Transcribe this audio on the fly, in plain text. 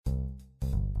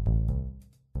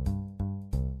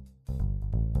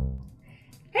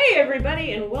Hey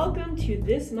everybody, and welcome to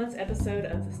this month's episode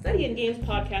of the Study and Games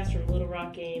podcast from Little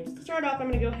Rock Games. To start off, I'm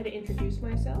going to go ahead and introduce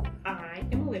myself. I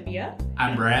am Olivia.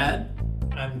 I'm Brad.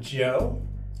 I'm Joe.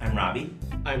 I'm Robbie.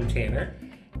 I'm Tanner.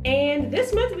 And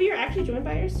this month we are actually joined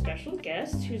by our special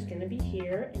guest who's going to be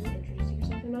here and introduce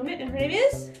yourself in a moment. And her name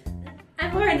is?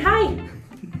 I'm Lauren. Hi.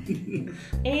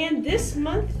 And this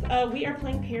month we are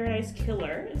playing Paradise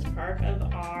Killer as part of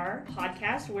our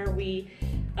podcast where we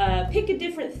pick a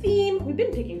different theme. We've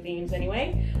been picking themes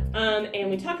anyway. And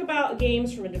we talk about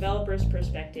games from a developer's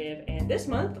perspective. And this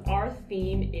month our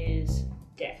theme is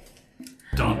death.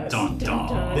 Dun, dun,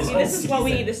 dun. This is what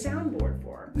we need the soundboard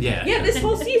for. Yeah. Yeah, this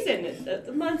whole season.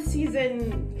 The month,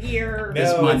 season, year,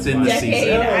 This month's in the decade.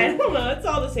 season. No. I don't know. It's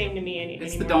all the same to me anymore.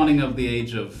 It's the dawning of the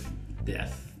age of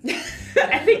death.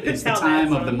 I think It's that's the how time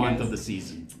that of the song month goes. of the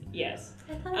season. Yes.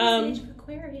 I thought it was the age of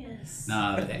Aquarius.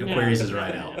 Nah, Aquarius is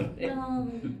right out.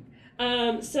 No.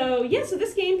 So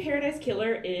this game, Paradise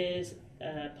Killer, is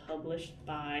published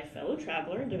by Fellow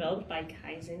Traveler and developed by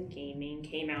Kaizen Gaming.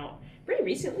 Came out pretty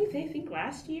recently, I think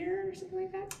last year or something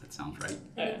like that. That sounds right.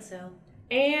 I think so.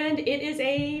 And it is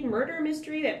a murder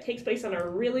mystery that takes place on a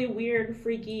really weird,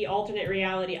 freaky, alternate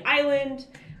reality island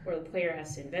where the player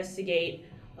has to investigate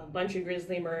a bunch of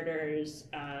grisly murders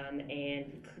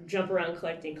and jump around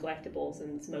collecting collectibles.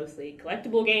 And it's mostly a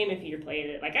collectible game if you're playing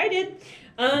it like I did.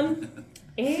 So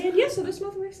this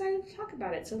month we're excited to talk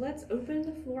about it. So let's open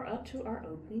the floor up to our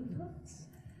opening thoughts.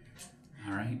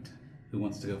 All right. Who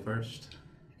wants to go first?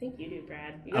 I think you do,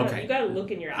 Brad. You Okay. gotta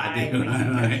look in your eye. I do.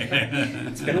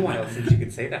 It's been a while since you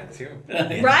could say that too.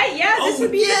 Right? Yeah, this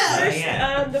would be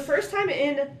yeah. the first time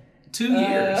in 2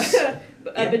 years.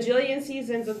 a bajillion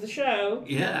seasons of the show.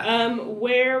 Yeah.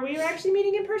 Where we are actually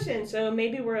meeting in person. So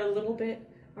maybe we're a little bit,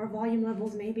 our volume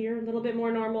levels maybe are a little bit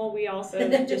more normal. We also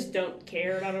just don't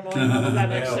care about our volume levels that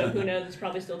much, so who knows, it's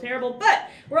probably still terrible. But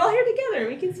we're all here together.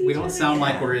 We can see We each don't other. sound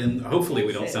like we're in. Hopefully,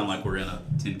 we don't sound like we're in a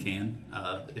tin can.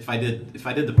 If I did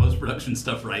the post production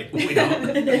stuff right, we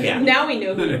don't. Yeah. Now we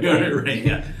know who we're Right.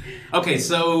 Yeah. Okay.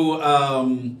 So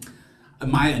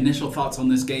my initial thoughts on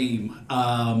this game.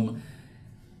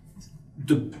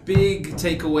 The big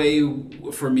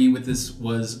takeaway for me with this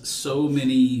was so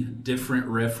many different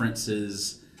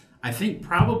references. I think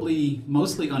probably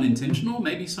mostly unintentional,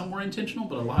 maybe some were intentional,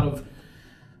 but a lot of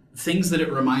things that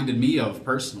it reminded me of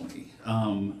personally.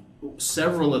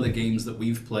 Several of the games that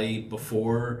we've played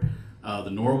before, the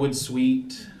Norwood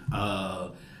Suite,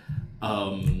 Diary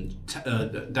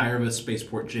of a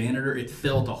Spaceport Janitor, it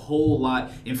felt a whole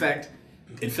lot. In fact,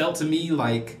 it felt to me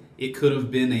like it could have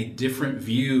been a different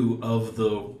view of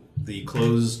the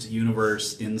closed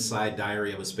universe inside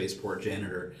Diary of a Spaceport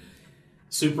Janitor,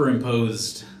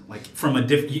 superimposed like from a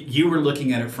you were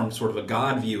looking at it from sort of a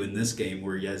God view in this game,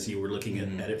 whereas you were looking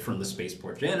at it from the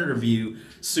Spaceport Janitor view,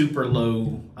 super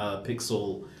low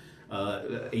pixel,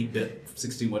 8-bit,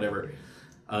 16 whatever.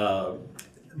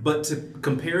 But to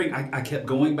comparing, I kept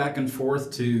going back and forth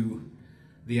to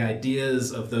the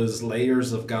ideas of those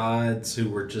layers of gods who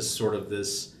were just sort of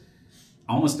this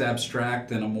almost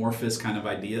abstract and amorphous kind of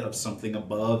idea of something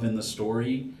above in the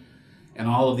story, and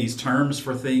all of these terms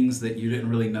for things that you didn't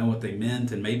really know what they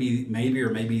meant, and maybe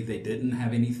they didn't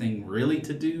have anything really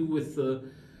to do with the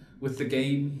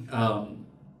game.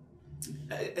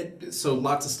 So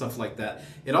lots of stuff like that.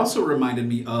 It also reminded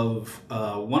me of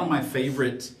one of my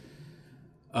favorite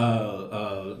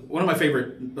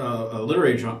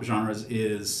literary genres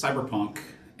is cyberpunk,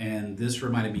 and this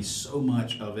reminded me so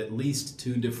much of at least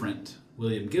 2 different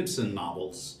William Gibson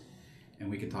novels, and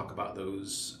we can talk about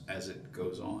those as it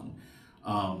goes on.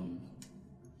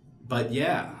 But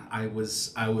yeah, I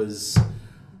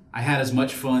had as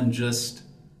much fun just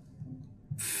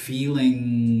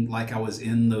feeling like I was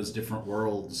in those different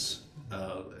worlds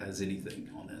as anything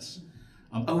on this.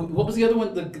 What was the other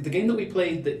one? The game that we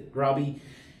played that Robbie,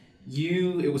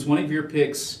 it was one of your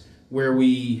picks where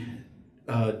we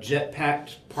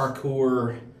jetpacked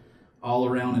parkour all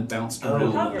around and bounced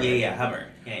around. Hover. Yeah, Hover.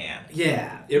 Yeah.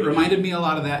 Yeah, it reminded me a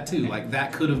lot of that too. Like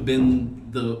that could have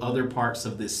been the other parts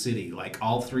of this city. Like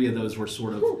all 3 of those were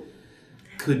sort of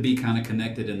could be kind of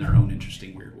connected in their own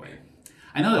interesting weird way.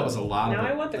 I know that was a lot Now of.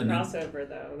 I want the crossover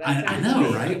though. That I sounds know,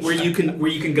 amazing. right? Where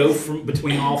you can go from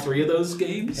between all 3 of those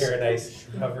games. Paradise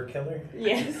Hover Killer.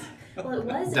 Yes. Well, it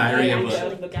was. Diary I of a-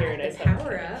 actually The got Paradise the Hotel.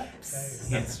 power-ups.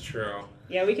 That's true.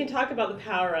 Yeah, we can talk about the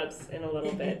power-ups in a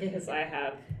little bit because I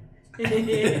have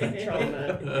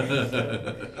trauma.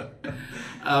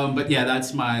 But yeah,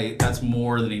 that's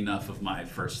more than enough of my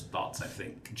first thoughts, I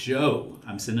think. Joe,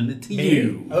 I'm sending it to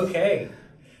you. Okay.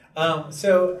 I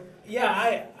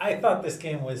thought this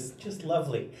game was just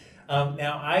lovely.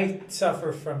 Now, I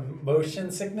suffer from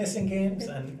motion sickness in games,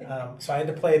 and so I had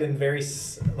to play it in very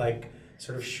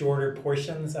sort of shorter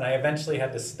portions, and I eventually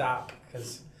had to stop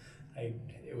because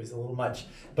it was a little much.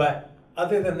 But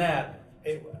other than that,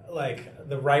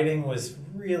 the writing was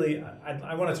really.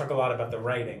 I want to talk a lot about the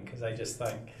writing because I just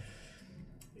think,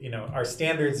 our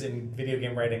standards in video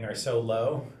game writing are so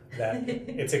low that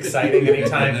it's exciting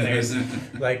anytime there's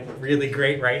really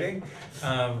great writing.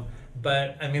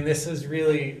 But I mean,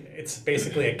 it's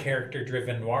basically a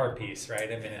character-driven noir piece,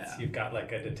 right? I mean, you've got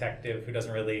like a detective who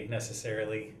doesn't really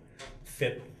necessarily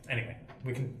fit. Anyway,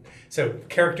 so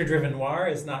character-driven noir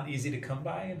is not easy to come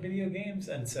by in video games,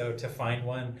 and so to find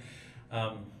one,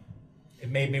 it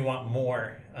made me want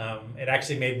more. It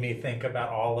actually made me think about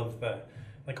all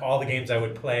the games I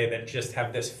would play that just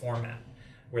have this format,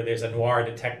 where there's a noir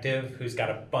detective who's got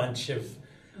a bunch of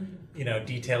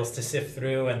details to sift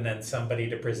through, and then somebody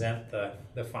to present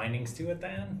the findings to at the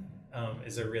end,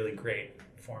 is a really great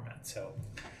format. So,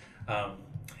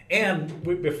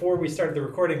 before we started the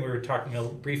recording, we were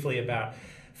talking briefly about,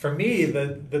 for me,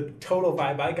 the total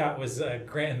vibe I got was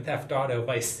Grand Theft Auto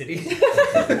Vice City.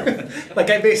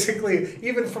 I basically,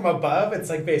 even from above, it's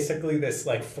basically this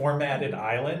formatted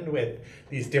island with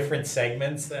these different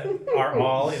segments that are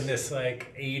all in this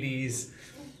 80s,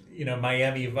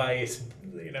 Miami Vice,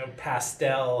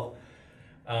 pastel,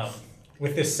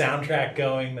 with this soundtrack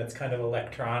going that's kind of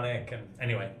electronic. And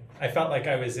anyway, I felt like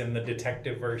I was in the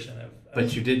detective version of.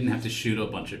 But you didn't have to shoot a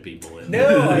bunch of people in.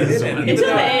 No, I didn't. Until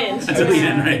the end. Until the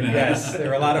end, right? Yes, there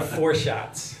were a lot of 4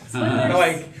 shots.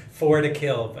 Spoilers. 4 to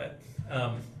kill,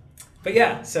 but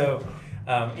yeah. So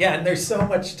and there's so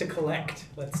much to collect.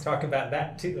 Let's talk about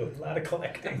that too. A lot of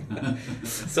collecting.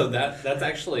 So that's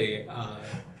actually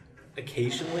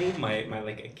occasionally my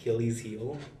Achilles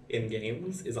heel in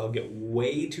games is I'll get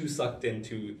way too sucked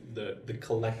into the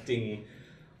collecting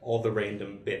all the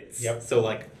random bits. Yep. So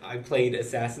I played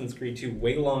Assassin's Creed 2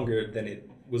 way longer than it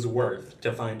was worth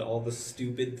to find all the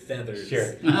stupid feathers.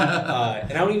 Sure. And I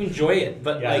don't even enjoy it,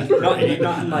 but Yeah. not in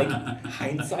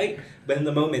hindsight, but in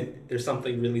the moment there's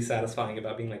something really satisfying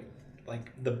about being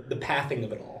the pathing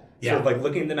of it all. Yeah. Sort of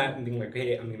looking at the map and being like,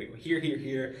 hey, I'm gonna go here, here,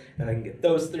 here, and I can get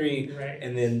those 3, Right.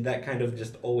 and then that kind of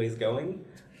just always going.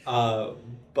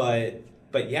 But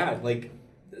yeah,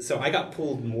 so I got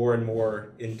pulled more and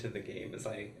more into the game as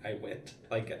I went.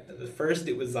 At first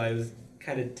I was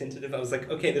kind of tentative. I was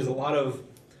like, okay, there's a lot of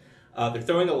they're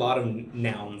throwing a lot of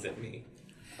nouns at me,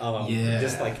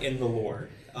 just in the lore,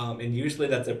 and usually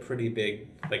that's a pretty big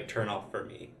turn off for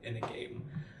me in a game.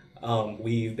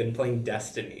 We've been playing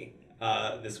Destiny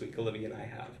this week, Olivia and I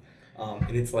have,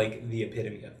 and it's the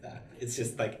epitome of that. It's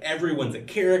just everyone's a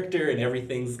character and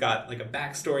everything's got a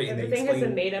backstory. Everything has a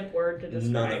made-up word to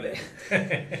describe none of it.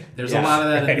 There's a lot of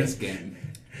that in this game.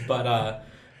 But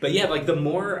yeah, the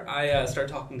more I start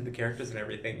talking to the characters and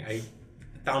everything, I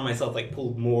found myself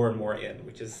pulled more and more in,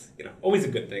 which is always a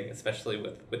good thing, especially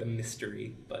with a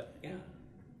mystery. But yeah.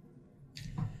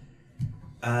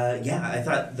 I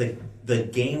thought the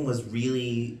game was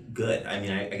really good. I mean,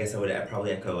 I guess I would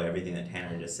probably echo everything that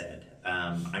Tanner just said.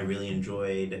 I really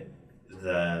enjoyed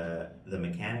the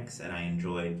mechanics, and I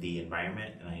enjoyed the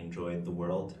environment, and I enjoyed the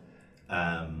world.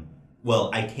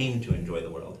 I came to enjoy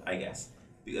the world, I guess,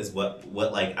 because what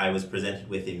I was presented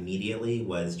with immediately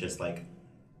was just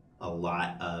a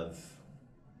lot of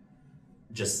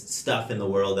just stuff in the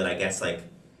world that I guess I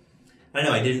don't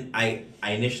know, I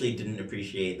initially didn't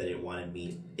appreciate that it wanted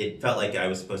me. It felt like I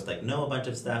was supposed to know a bunch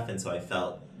of stuff, and so I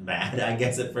felt bad, I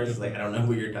guess, at first. I don't know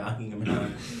what you're talking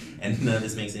about, and none of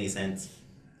this makes any sense.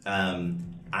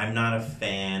 I'm not a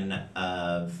fan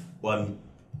of, I'm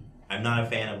not a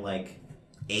fan of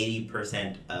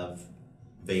 80% of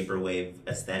vaporwave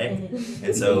aesthetic,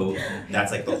 and so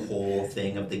that's the whole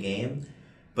thing of the game.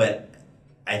 But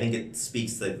I think it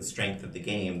speaks to the strength of the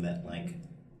game that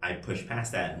I pushed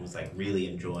past that and was really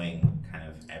enjoying kind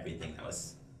of everything that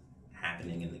was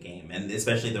happening in the game, and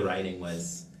especially the writing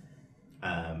was,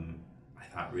 I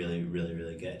thought really, really,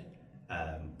 really good.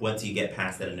 Once you get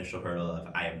past that initial hurdle of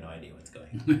I have no idea what's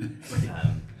going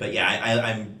on. But yeah,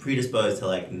 I'm predisposed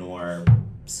to noir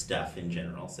stuff in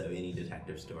general, so any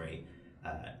detective story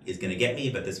is gonna get me,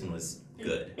 but this one was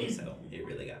good, so it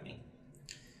really got me.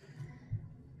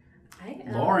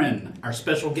 Lauren, our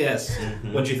special guest,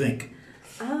 what'd you think?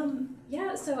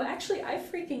 Yeah, so actually I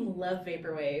freaking love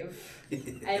Vaporwave.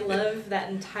 I love that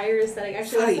entire aesthetic.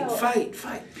 Actually, Fight.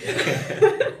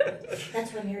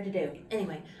 That's what I'm here to do.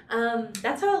 Anyway,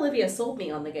 that's how Olivia sold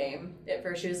me on the game at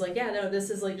first. She was like, yeah, no, this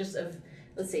is just a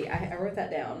let's see, I wrote that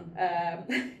down. Oh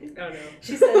no.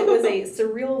 She said it was a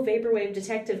surreal vaporwave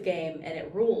detective game and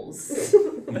it rules. ...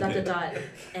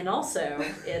 And also,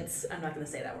 it's, I'm not going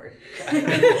to say that word. But,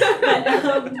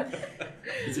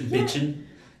 Is it bitchin'?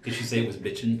 Did she say it was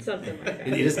bitchin'? Something like that.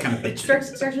 It is kind of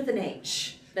bitchin'. starts with an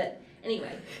H. But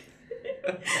anyway.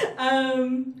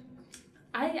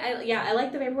 I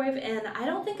like the vaporwave, and I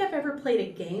don't think I've ever played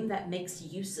a game that makes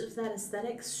use of that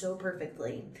aesthetic so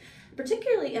perfectly.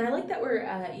 Particularly, and I like that we're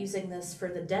using this for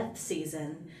the death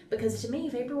season, because to me,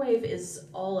 vaporwave is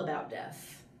all about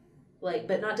death. Like,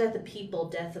 but not death of people,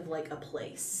 death of like a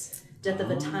place, death of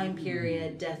a time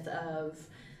period, death of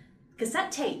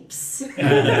cassette tapes,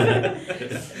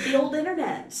 the old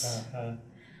internet.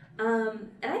 And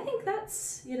I think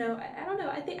that's, I don't know.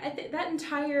 I think that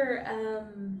entire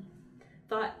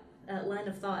line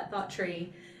of thought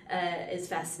tree is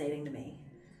fascinating to me.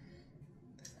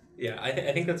 Yeah,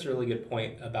 I think that's a really good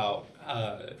point about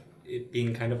it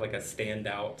being kind of like a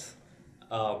standout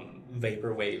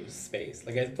vaporwave space.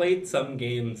 Like, I've played some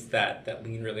games that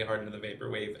lean really hard into the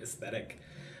vaporwave aesthetic.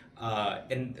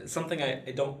 And something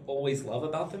I don't always love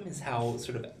about them is how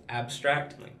sort of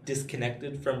abstract and like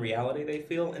disconnected from reality they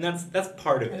feel, and that's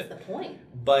part of it. That's the point.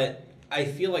 But I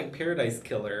feel like Paradise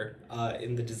Killer,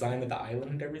 in the design of the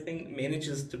island and everything,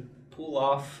 manages to pull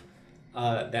off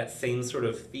that same sort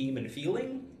of theme and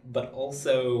feeling, but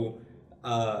also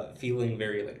feeling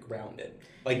very like grounded.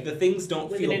 Like, the things don't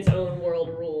Within feel its own world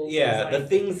rules. Yeah, It's the like,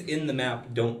 things in the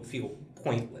map don't feel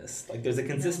pointless. Like, there's a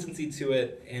consistency to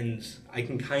it, and I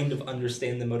can kind of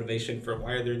understand the motivation for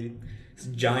why are there these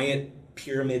giant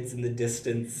pyramids in the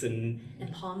distance and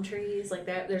palm trees, like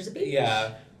that. There's a beach.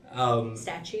 yeah.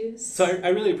 Statues. So I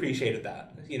really appreciated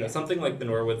that. Something like the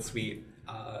Norwood Suite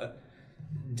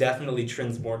definitely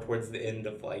trends more towards the end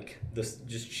of like this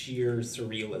just sheer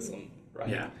surrealism, right?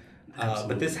 Yeah.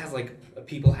 But this has like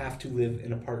people have to live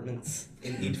in apartments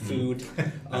and eat food.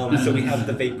 So we have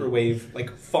the vaporwave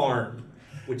like farm,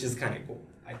 which is kind of cool,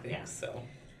 I think. Yeah. So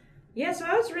Yeah, so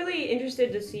I was really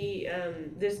interested to see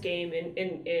this game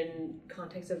in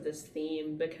context of this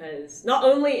theme, because not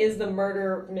only is the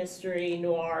murder mystery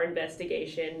noir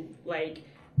investigation like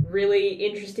really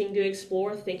interesting to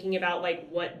explore, thinking about like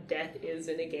what death is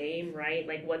in a game, right?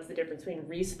 Like, what's the difference between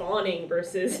respawning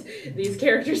versus these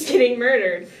characters getting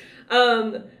murdered.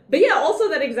 But yeah, also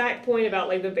that exact point about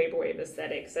like the vaporwave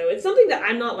aesthetic. So it's something that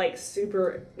I'm not like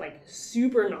super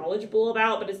knowledgeable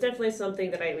about, but it's definitely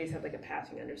something that I at least have like a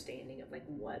passing understanding of like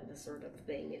what the sort of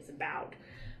thing is about.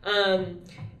 And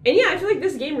yeah, I feel like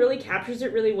this game really captures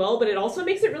it really well, but it also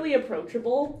makes it really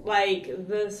approachable. Like,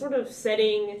 the sort of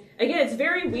setting, again, it's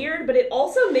very weird, but it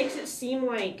also makes it seem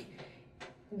like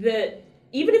that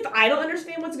even if I don't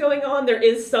understand what's going on, there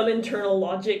is some internal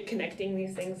logic connecting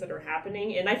these things that are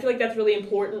happening. And I feel like that's really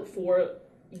important for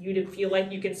you to feel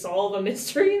like you can solve a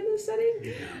mystery in this setting.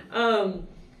 Yeah.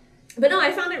 But no,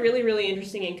 I found it really, really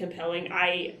interesting and compelling.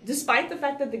 Despite the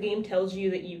fact that the game tells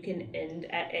you that you can end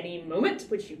at any moment,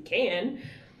 which you can,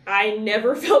 I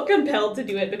never felt compelled to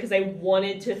do it because I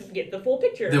wanted to get the full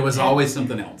picture. There was always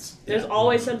something else. There's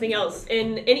always something else.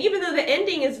 And even though the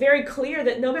ending is very clear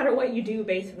that no matter what you do,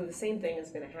 basically the same thing is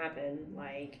going to happen.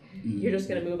 Like, you're just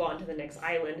going to move on to the next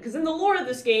island. Because in the lore of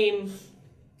this game,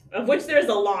 of which there's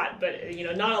a lot, but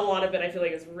not a lot of it I feel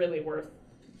like is really worth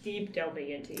deep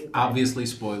delving into. Obviously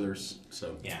spoilers,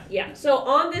 so yeah. So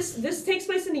on this takes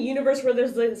place in a universe where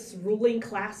there's this ruling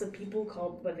class of people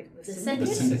called the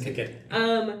Syndicate.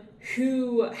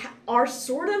 Who are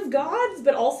sort of gods,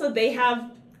 but also they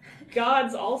have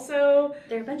gods also.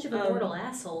 They're a bunch of immortal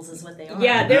assholes is what they are.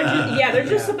 Yeah, they're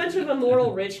just a bunch of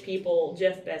immortal rich people,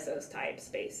 Jeff Bezos types,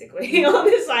 basically, on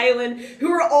this island, who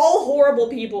are all horrible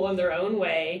people in their own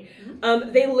way.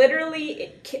 They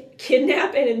literally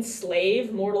kidnap and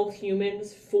enslave mortal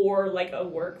humans for, like, a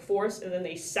workforce, and then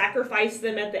they sacrifice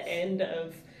them at the end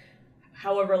of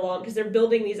however long, because they're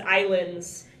building these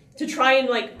islands to try and,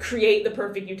 like, create the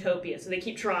perfect utopia. So they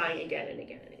keep trying again and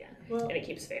again and again. Well, and it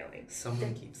keeps failing.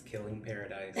 Someone keeps killing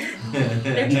Paradise.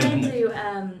 They're trying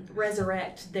to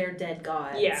resurrect their dead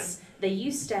gods. Yeah. They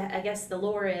used to, I guess the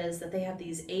lore is that they have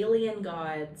these alien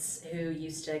gods who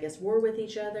used to, I guess, war with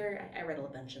each other. I read a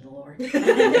bunch of the lore.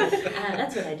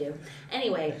 That's what I do.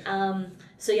 Anyway,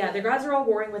 so yeah, their gods are all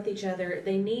warring with each other.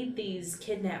 They need these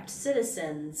kidnapped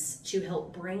citizens to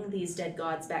help bring these dead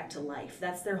gods back to life.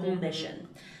 That's their whole mission.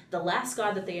 The last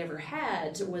god that they ever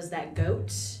had was that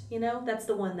goat, that's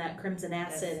the one that Crimson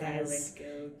Acid has,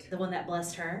 the one that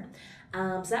blessed her.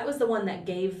 So that was the one that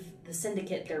gave the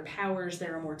Syndicate their powers,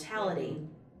 their immortality.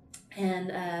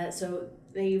 And so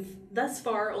they've thus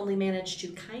far only managed to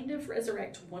kind of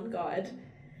resurrect one god.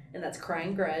 and that's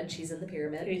Crying Grudge. He's in the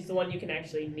pyramid. He's the one you can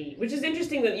actually meet, which is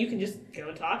interesting that you can just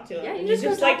go talk to him. Yeah, you And just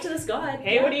he's go talk to this god.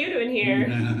 Hey, yeah. what are you doing here?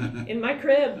 In my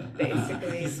crib,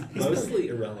 basically. Mostly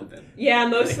irrelevant. Yeah,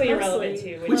 mostly Mostly. irrelevant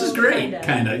too. Which is great, Kinda.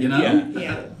 kind of, you know? Yeah.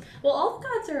 Yeah. Well, all the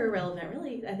gods are irrelevant,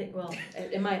 really. I think. Well,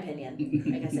 in my opinion,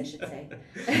 I guess I should say.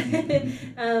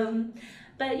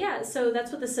 But yeah, so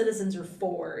that's what the citizens are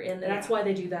for, and that's why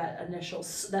they do that initial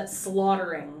that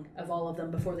slaughtering of all of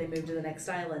them before they move to the next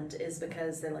island, is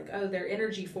because they're like, oh, their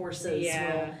energy forces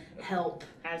will help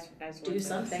As do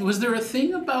something. Was there a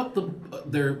thing about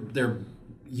they're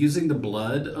using the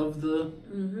blood of the?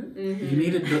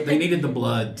 They needed the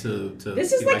blood to.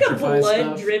 This is like a electrify stuff?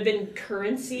 blood-driven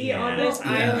currency on this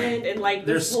Yeah. island, and like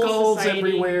There's this whole skulls society.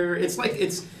 everywhere. It's like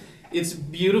it's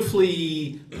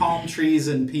beautifully palm trees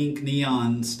and pink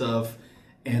neon stuff,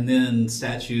 and then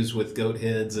statues with goat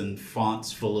heads and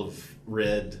fonts full of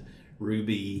red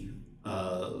ruby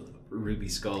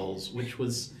skulls, which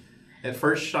was at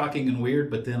first shocking and weird,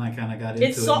 but then I kind of got into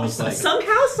it. And was like,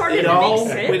 somehow started it to all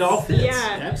make sense. it all fits.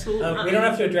 Yeah. Absolutely. We don't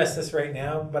have to address this right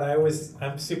now, but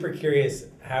I'm super curious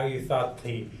how you thought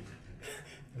the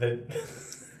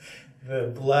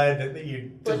blood that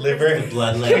you delivered.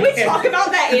 Blood Can leg. we talk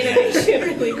about that animation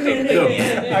really quickly?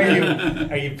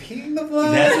 Are you peeing the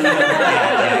blood? That's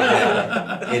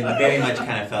it very much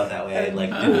kind of felt that way. I did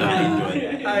not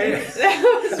enjoy that.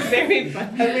 That was very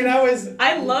fun. I mean,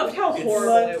 I loved how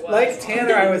horrible it was. like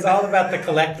Tanner, I was all about the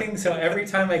collecting. So every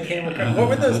time I came across, what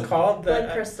were those called?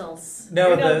 Blood crystals.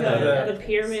 No, the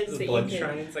pyramids The that blood you can.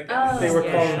 shrines, I Oh. guess. they were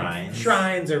Yeah. called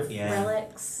shrines or. Yeah.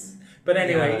 Relics. But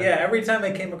anyway, yeah. Every time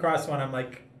I came across one, I'm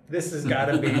like, this has got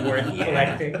to be worth Yeah.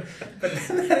 collecting. But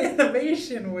then that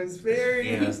animation was very.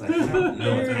 Yeah, I was like, I don't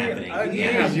know what's very happening.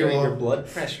 Yeah, unusual. your blood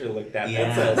pressure looked at.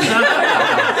 Yeah.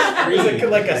 It was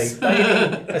like a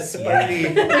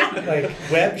Spidey like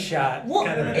web shot Well,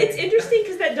 kind of thing. it's interesting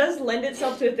because that does lend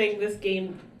itself to a thing this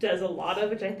game does a lot of,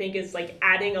 which I think is like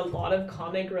adding a lot of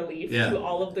comic relief Yeah. to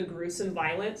all of the gruesome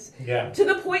violence. Yeah. To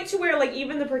the point to where like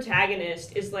even the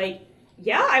protagonist is like,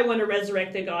 yeah, I want to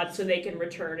resurrect the gods so they can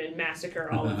return and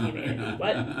massacre all of humanity.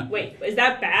 What? Wait, is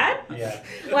that bad? Yeah.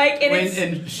 Like, and When, it's...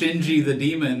 and Shinji the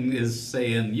demon is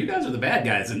saying, "You guys are the bad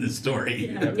guys in this story."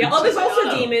 Yeah, oh, there's also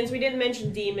Oh. demons. We didn't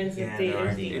mention demons. Yeah, There's there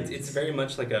are demons. It's very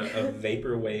much like a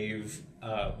vaporwave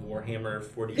Warhammer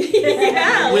 40.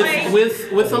 Yeah, like...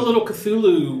 with a little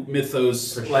Cthulhu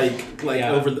mythos like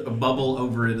Yeah. over a bubble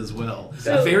over it as well.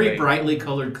 So- A very brightly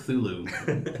colored Cthulhu.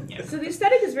 So the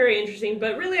aesthetic is very interesting,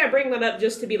 but really I bring that up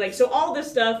just to be like, so all this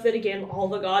stuff that, again, all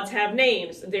the gods have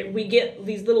names. We get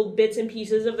these little bits and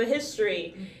pieces of the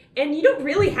history. And you don't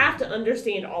really have to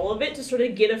understand all of it to sort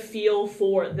of get a feel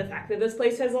for the fact that this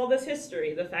place has all this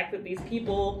history, the fact that these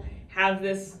people have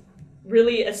this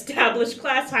really established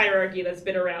class hierarchy that's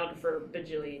been around for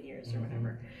bajillion years or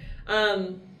whatever.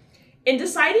 And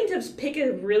deciding to pick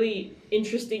a really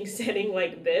interesting setting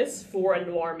like this for a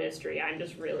noir mystery, I'm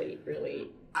just really, really...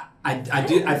 I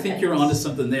think you're onto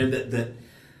something there.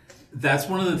 That's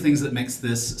one of the things that makes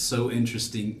this so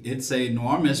interesting. It's a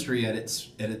noir mystery at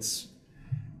its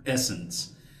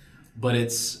essence, but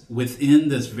it's within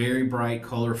this very bright,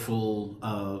 colorful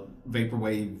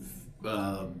vaporwave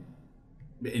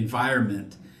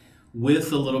environment,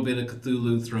 with a little bit of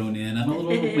Cthulhu thrown in and a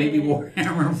little maybe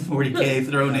Warhammer 40K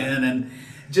thrown in, and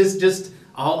just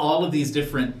all of these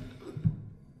different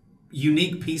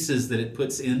unique pieces that it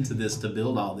puts into this to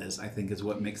build all this, I think, is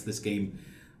what makes this game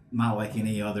not like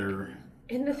any other.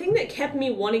 And the thing that kept me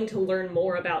wanting to learn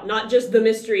more about not just the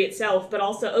mystery itself, but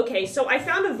also, okay, so I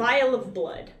found a vial of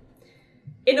blood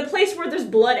in a place where there's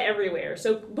blood everywhere.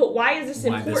 So, but why is this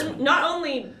Why this important? one? Not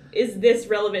only is this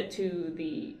relevant to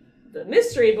the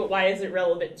mystery, but why is it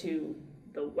relevant to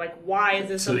the, like, why is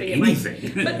this To something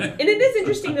anything. But, and it is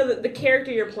interesting though that the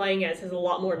character you're playing as has a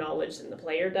lot more knowledge than the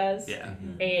player does. Yeah.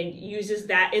 And uses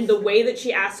that in the way that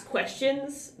she asks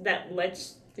questions that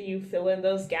lets you fill in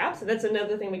those gaps. And that's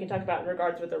another thing we can talk about in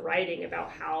regards with the writing,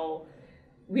 about how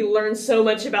we learn so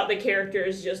much about the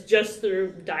characters just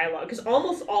through dialogue. Because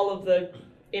almost all of the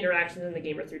interactions in the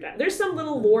game are through dialogue. There's some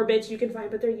little lore bits you can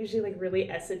find, but they're usually like really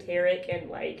esoteric and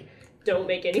like don't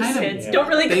make any Kind of, sense. yeah. Don't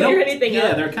really They clear don't- anything yeah,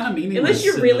 up. they're kind of meaningless. Unless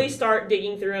you in really the- start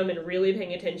digging through them and really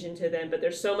paying attention to them, but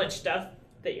there's so much stuff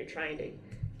that you're trying to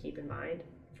keep in mind.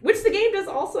 Which the game does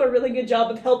also a really good job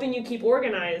of helping you keep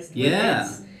organized. with Yeah.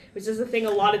 this, which is the thing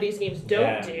a lot of these games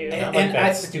don't do. Not And like that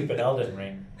I- stupid Elden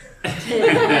Ring.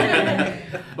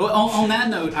 Well, on that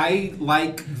note, I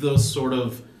like the sort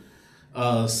of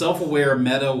self-aware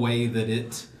meta way that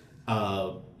it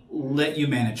let you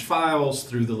manage files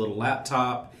through the little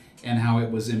laptop, and how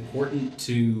it was important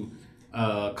to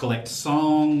collect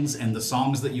songs, and the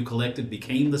songs that you collected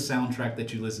became the soundtrack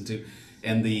that you listened to,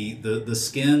 and the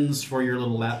skins for your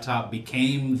little laptop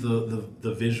became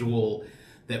the visual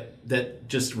that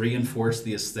just reinforced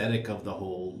the aesthetic of the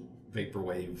whole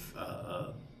vaporwave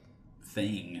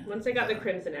thing. Once I got the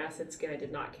Crimson Acid skin, I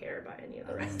did not care about any of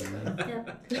the rest of them.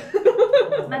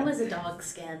 Yep. Mine was a dog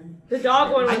skin. The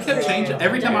dog one was I kept changing great.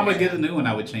 every time I would get a new one.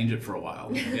 I would change it for a while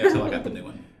until I got the new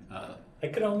one. I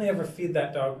could only ever feed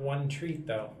that dog one treat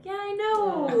though. Yeah, I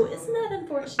know. Isn't that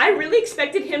unfortunate? I really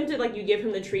expected him to, like, you give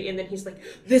him the treat and then he's like,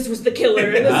 this was the killer.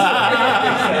 And this like,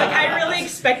 I really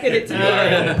expected it to be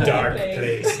like, Dark thing.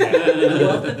 place. I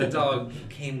love that the dog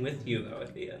came with you though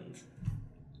at the end.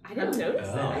 I didn't notice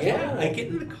that. Yeah, I get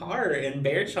in the car and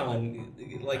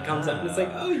Bearchan like comes up and it's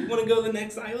like, oh, you want to go to the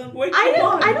next island? Wait, I come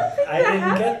on. don't think I that didn't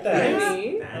happened. get that. Maybe.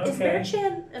 Is Okay.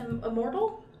 Bearchan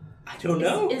immortal? I don't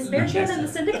know. Is Bearchan in the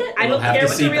Syndicate? I We'll don't have care to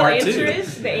what see the real part answer two.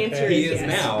 is. The answer He is is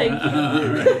yes. now.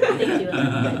 Thank you.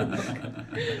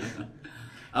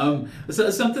 So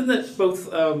something that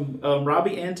both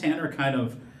Robbie and Tanner kind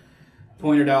of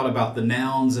pointed out about the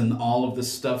nouns and all of the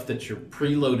stuff that you're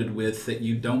preloaded with that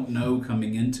you don't know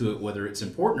coming into it whether it's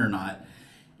important or not.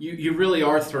 You really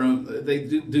are thrown. They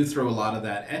do throw a lot of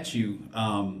that at you,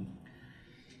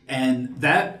 and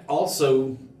that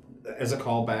also, as a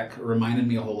callback, reminded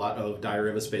me a whole lot of Diary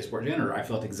of a Spaceport Janitor. I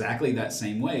felt exactly that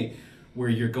same way, where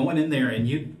you're going in there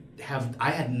and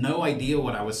I had no idea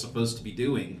what I was supposed to be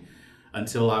doing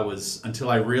until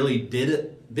I really did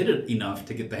it enough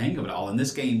to get the hang of it all. And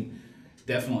this game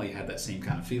definitely had that same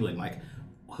kind of feeling. Like,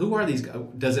 who are these guys?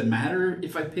 Does it matter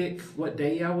if I pick what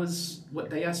day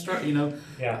I start? You know,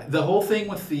 Yeah. the whole thing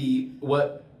with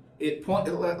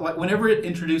like whenever it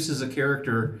introduces a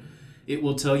character, it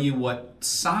will tell you what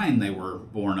sign they were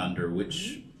born under,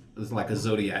 which is like a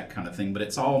zodiac kind of thing. But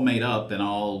it's all made up and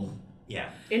all. Yeah.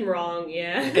 And wrong,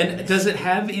 yeah. And does it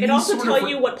have any? It also sort tell of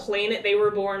you what planet they were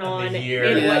born And on, the year.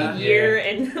 and Yeah. what year,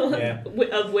 and Yeah.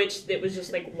 of which it was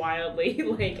just like wildly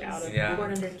like out of. Yeah.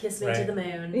 Born under Kiss Me Right. to the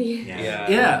Moon. Yeah.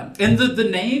 Yeah, and the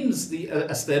names, the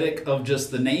aesthetic of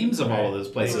just the names of all of those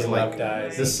places, Lady like Love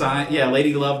Dies. the sign. Yeah,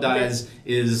 Lady Love Dies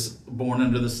is born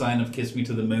under the sign of Kiss Me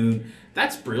to the Moon.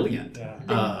 That's brilliant.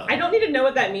 Yeah. I don't need to know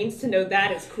what that means to know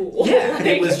that is cool. Yeah, Like,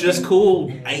 it was just cool.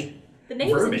 The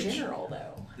names Verbiage. in general, though.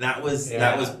 That was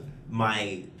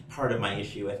my part of my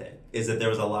issue with it, is that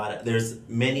there's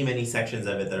many sections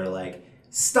of it that are like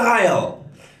style,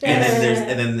 and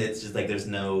then it's just like there's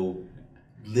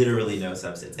literally no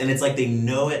substance, and it's like they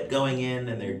know it going in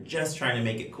and they're just trying to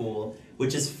make it cool,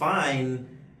 which is fine.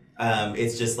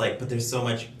 It's just like, but there's so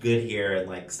much good here, and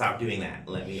like, stop doing that.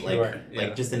 Let me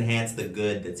just enhance the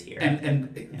good that's here.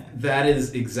 And that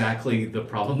is exactly the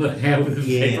problem that I have with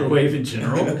vaporwave in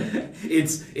general.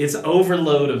 It's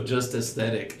overload of just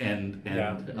aesthetic and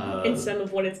and some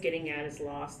of what it's getting at is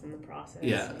lost in the process.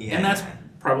 yeah, and that's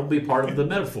probably part of the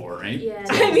metaphor, right? Yeah.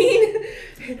 I mean,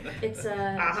 It's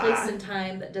a place and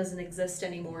time that doesn't exist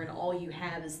anymore, and all you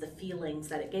have is the feelings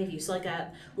that it gave you. So, like,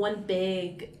 one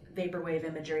big vaporwave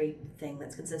imagery thing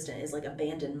that's consistent is like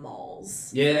abandoned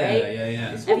malls. Yeah, right?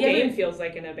 yeah. this whole Have you game ever- feels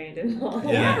like an abandoned mall.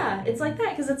 Yeah, it's like that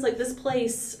because it's like this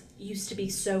place used to be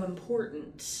so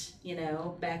important, you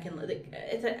know, back in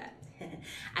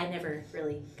I never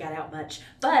really got out much,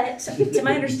 but to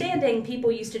my understanding,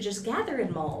 people used to just gather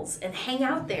in malls and hang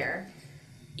out there.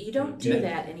 You don't do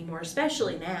that anymore,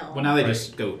 especially now. Well, now they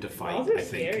just go to fight. Malls are I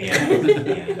think. scary.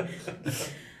 Yeah.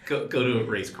 Go to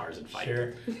race cars and fight.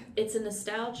 Sure. It's a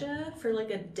nostalgia for like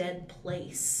a dead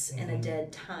place and a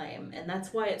dead time, and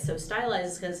that's why it's so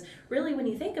stylized. Because really, when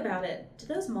you think about it, do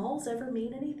those malls ever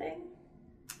mean anything?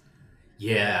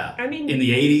 Yeah. I mean- in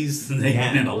the 80s, they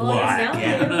Yeah. meant a Well, lot. now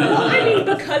Yeah. they're- Well, I mean,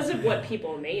 because of what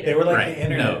people made They it. were like Right. the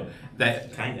internet. No,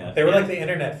 that. Kind of. They were like the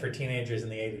internet for teenagers in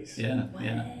the 80s. Yeah,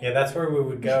 yeah. Yeah, that's where we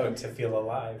would go to feel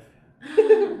alive.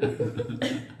 You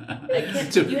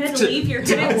had to leave your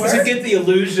house. To get the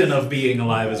illusion of being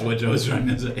alive is what Joe was trying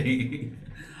to say.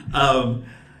 Well,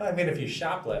 I mean, if you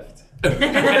shoplift.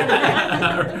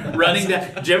 Running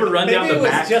down. Did you ever run down Maybe the it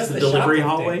was back just the the delivery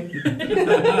shoplifting. hallway?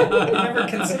 I've never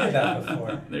considered that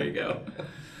before. There you go.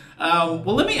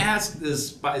 Well, let me ask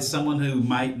this by someone who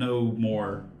might know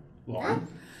more, Lauren,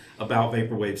 about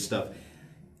vaporwave stuff.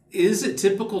 Is it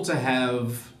typical to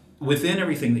have, within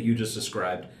everything that you just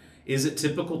described, is it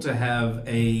typical to have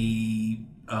a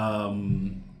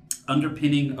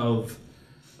underpinning of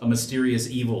a mysterious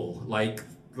evil, like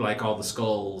all the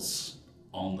skulls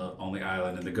on the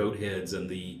island and the goat heads and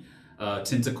the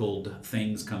tentacled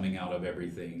things coming out of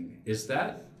everything? Is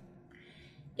that?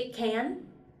 It can.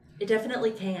 It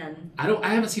definitely can.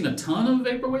 I haven't seen a ton of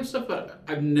vaporwave stuff, but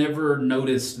I've never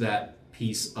noticed that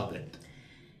piece of it,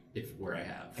 where I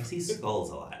have. I see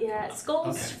skulls a lot. Yeah,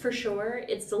 skulls Okay. for sure.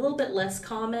 It's a little bit less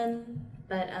common,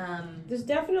 but There's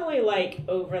definitely like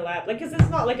overlap, like because it's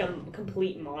not like a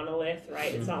complete monolith,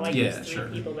 right? It's not like Yeah, there's three sure.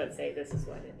 people that say this is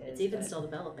what it is. it's even but- still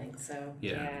developing. So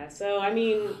Yeah. So I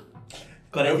mean,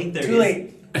 But I think there Too is- late.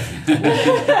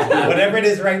 Whatever it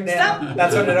is right now, Stop.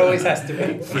 that's what it always has to be.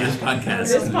 For this podcast.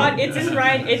 it's in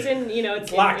right. It's in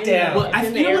it's Locked in, down. Well, It's I,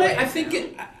 in the you know what? airway.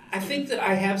 I think that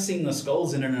I have seen the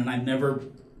skulls in it, and I never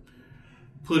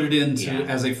put it into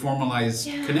as a formalized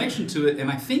connection to it. And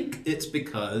I think it's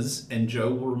because, and Joe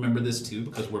will remember this too,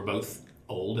 because we're both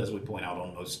old, as we point out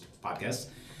on most podcasts.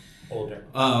 Older.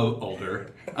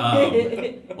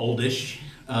 Oldish.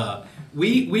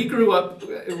 We grew up.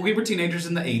 We were teenagers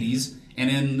in the '80s, and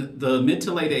in the mid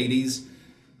to late '80s,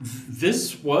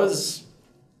 this was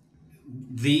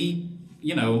the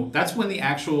that's when the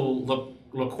actual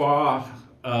LaCroix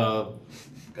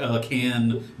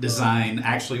can design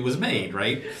actually was made,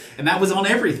 right? And that was on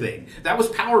everything. That was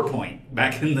PowerPoint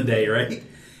back in the day, right?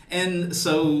 And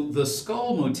so the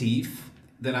skull motif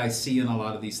that I see in a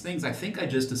lot of these things, I think I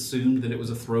just assumed that it was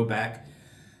a throwback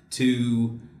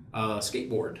to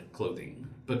skateboard clothing,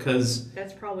 because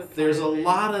That's probably there's a part of it.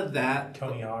 lot of that.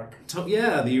 Tony Hawk.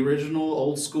 Yeah, the original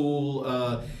old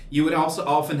school. You would also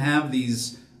often have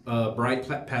these bright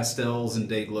pastels and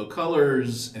day glow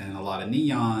colors, and a lot of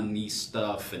neon-y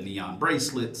stuff, and neon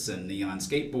bracelets, and neon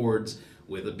skateboards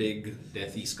with a big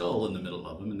deathy skull in the middle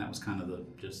of them, and that was kind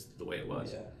of just the way it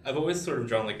was. Yeah. I've always sort of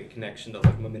drawn like a connection to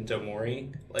like Memento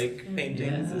Mori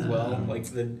paintings as well, like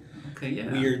the Okay,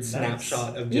 yeah. weird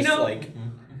snapshot of just You know- like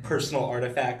personal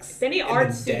artifacts. If any in art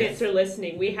the students death. are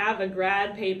listening, we have a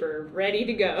grad paper ready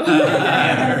to go.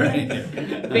 Right.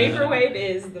 Vaporwave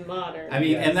is the modern. I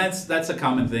mean, Yes. and that's a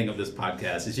common thing of this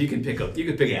podcast is you can pick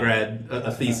Yeah.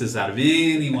 a thesis out of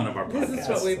any one of our This podcasts. is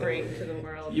what we bring to the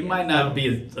world. You yeah. might not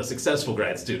be a successful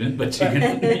grad student, but you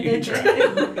can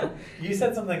try. You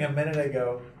said something a minute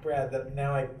ago, Brad, that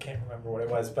now I can't remember what it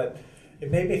was, but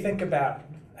it made me think about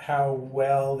how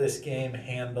well this game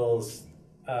handles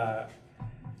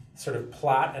sort of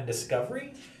plot and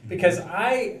discovery. Because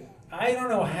I don't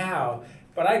know how,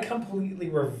 but I completely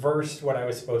reversed what I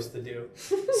was supposed to do.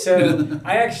 So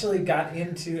I actually got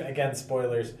into, again,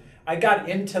 spoilers, I got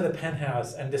into the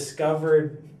penthouse and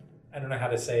discovered, I don't know how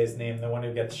to say his name, the one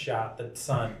who gets shot, the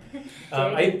son.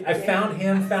 I found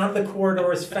him, found the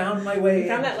corridors, found my way You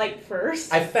found in. that like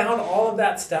first. I found all of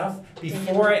that stuff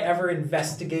before I ever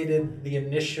investigated the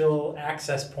initial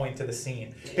access point to the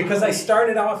scene. Because I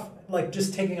started off like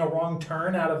just taking a wrong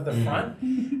turn out of the front,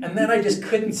 and then I just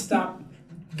couldn't stop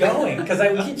going because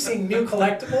I would keep seeing new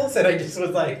collectibles, and I just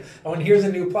was like, oh, and here's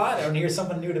a new plot, and here's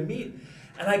someone new to meet.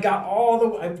 And I got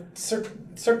I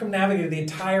circumnavigated the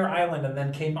entire island and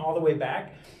then came all the way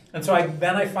back. And so I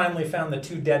finally found the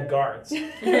 2 dead guards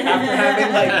after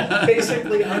having like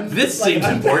basically This seems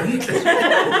important.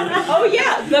 Oh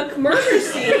yeah, the murder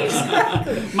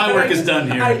scene. My work is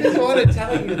done I here. just want to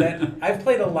tell you that I've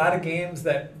played a lot of games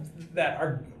that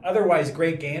are otherwise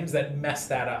great games that mess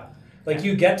that up. Like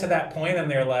you get to that point and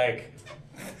they're like,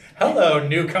 "Hello,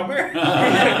 newcomer."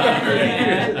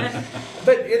 Yeah.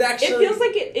 But it actually It feels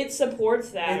like it supports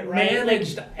that, it right?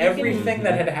 managed Like, everything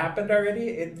that had happened already.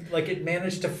 It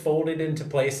managed to fold it into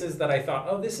places that I thought,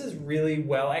 oh, this is really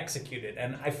well executed,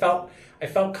 and I felt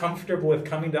comfortable with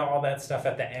coming to all that stuff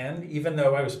at the end, even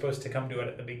though I was supposed to come to it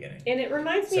at the beginning. And it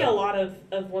reminds me So- a lot of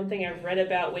one thing I've read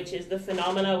about, which is the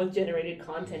phenomena with generated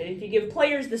content. And if you give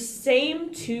players the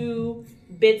same 2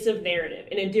 bits of narrative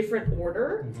in a different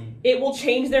order, it will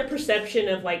change their perception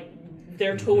of like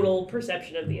their total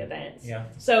perception of the events. Yeah.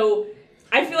 So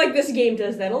I feel like this game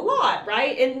does that a lot,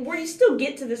 right? And where you still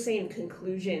get to the same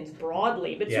conclusions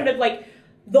broadly, but sort Yeah. of like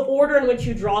the order in which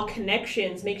you draw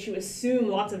connections makes you assume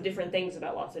lots of different things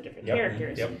about lots of different Yep.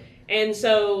 characters. Yep. And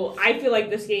so I feel like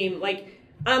this game, like,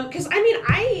 because I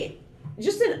mean,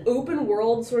 just an open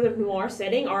world sort of noir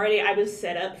setting, already I was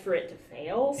set up for it to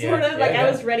fail, sort Yeah, of. Like, yeah, I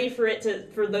yeah. was ready for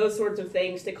those sorts of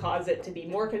things to cause it to be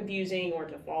more confusing or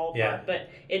to fall apart, Yeah. but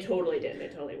it totally didn't.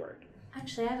 It totally worked.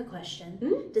 actually, I have a question.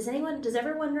 Hmm? Does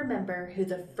everyone remember who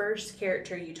the first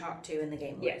character you talked to in the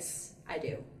game was? Yes. I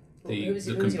do. The who's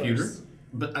computer, yours?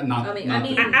 but not. I mean- not I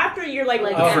mean- the, After you're like,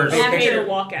 Like, first after picture. the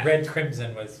walkout. Red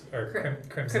Crimson was, or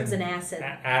Crimson Crimson Acid.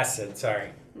 Acid. Sorry,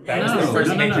 that No, was the first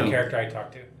no, major no. character I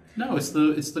talked to. no, it's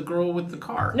the girl with the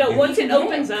car. No, once it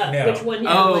opens up, No. which one you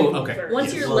Oh, like okay. first.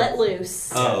 Once Yes. you're let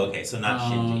loose. Oh, okay, so not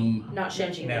Shinji. Not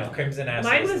Shinji. No, Crimson Acid.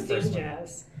 Mine was was the first Doom one.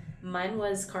 Jazz. Mine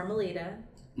was Carmelita.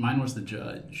 Mine was the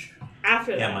judge.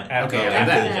 After Yeah, that. mine. Okay, Okay,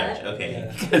 after I'm the that. judge.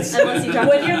 Okay. Unless you talk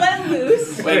When you're let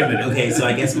loose. Wait a minute. Okay, so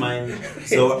I guess mine.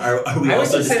 So are we I was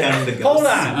also just discounting the in, ghosts? hold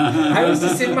on. I was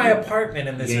just in my apartment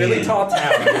in this Yeah, really yeah. tall tower,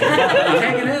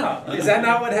 hanging out. Is that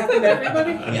not what happened to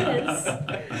everybody? Yes.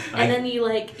 And then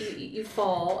you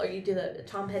fall, or you do the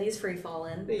Tom Petty's free fall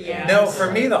in. Yeah. No,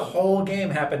 for me the whole game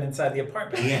happened inside the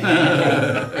apartment.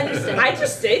 Yeah. Understand. I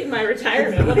just stayed in my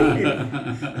retirement. What do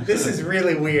you- This is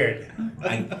really weird.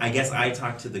 I guess I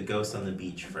talked to the ghost on the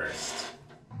beach first.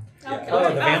 Okay. Oh,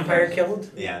 the vampire killed?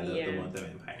 Yeah, the Yeah. one with the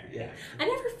vampire. Yeah. I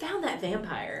never found that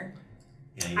vampire.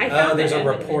 Yeah, I you- found there's the a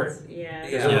evidence. report. Yeah.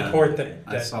 There's a Yeah. report that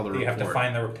I saw the you have to report.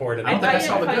 find the report. Of I don't the think I you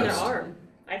saw had to the find ghost. the arm.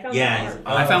 I found Yeah, the he's-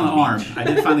 arm. I found the arm. I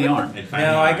did find the arm. and find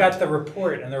No, the I arm. got the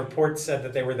report, and the report said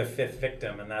that they were the 5th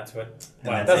victim, and that's what.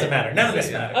 Well, it that's doesn't it. matter. None of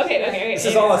this matters. Okay. This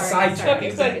is all a Sorry, sidetrack.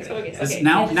 Focus, focus, focus. This- Okay.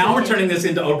 now we're turning this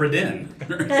into Obra Dinn.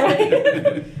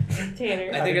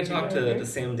 Tanner. I think I talked to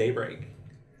Sam Daybreak.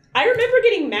 I remember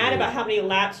getting mad about how many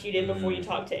laps you did before you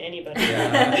talked to anybody.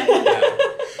 Yeah.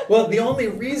 Well, the only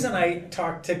reason I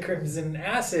talked to Crimson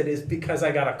Acid is because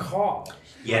I got a call.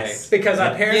 Yes. Because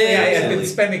apparently Yeah, I had absolutely. been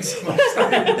spending so much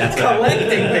time That's what collecting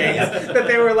happened. things that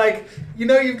they were like,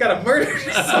 you've got to murder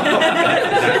someone.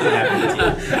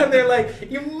 And they're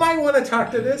like, you might want to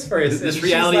talk to this person. This She's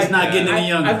reality's like, not getting any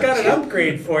younger. I've got an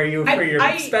upgrade for you for your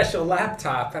I- special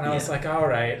laptop. And I was like, all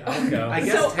right, I'll go. I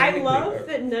guess So I technically- love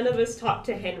that none of us talked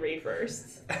to Henry first.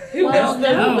 Who Well, was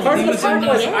the no, Part he of the was problem in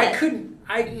was the- I couldn't.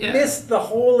 I Yeah. missed the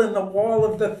hole in the wall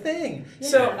of the thing.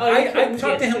 So Oh, you I couldn't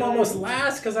talked to get him to almost it.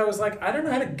 last because I was like, I don't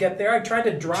know how to get there. I tried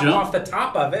to drop Jump. off the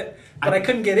top of it, but I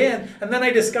couldn't get in. And then I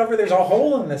discovered there's a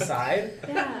hole in the side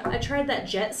Yeah, I tried that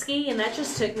jet ski, and that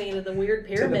just took me to the weird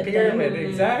to the pyramid pyramid. thing.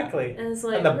 Exactly. And it's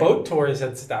like, And the boat tours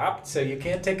had stopped, so you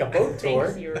can't take a boat tour.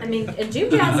 Thanks, you were- I mean, and Doom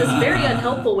Jazz is very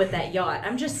unhelpful with that yacht.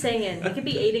 I'm just saying, he could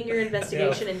be aiding your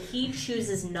investigation, and he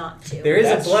chooses not to. There is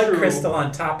That's a blood true. crystal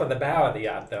on top of the bow of the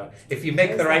yacht, though. If you make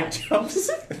Where's the right that?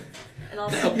 jumps, And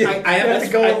also, you, I you have to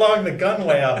go I- along the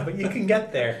gunway up, but you can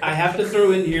get there. I have to throw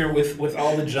in here with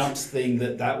all the jumps thing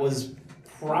that was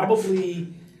probably.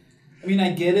 I mean,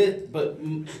 I get it, but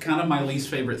kind of my least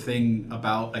favorite thing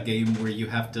about a game where you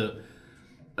have to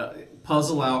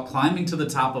puzzle out climbing to the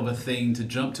top of a thing to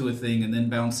jump to a thing and then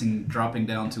dropping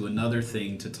down to another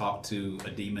thing to talk to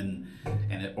a demon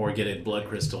or get a blood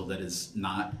crystal that is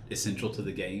not essential to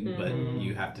the game, but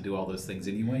you have to do all those things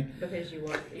anyway. because you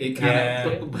want. It Yeah.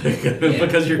 kind of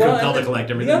because you're Well, compelled and to collect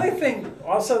The everything. other thing,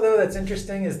 also though, that's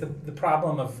interesting is the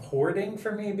problem of hoarding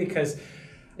for me because,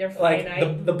 They're like,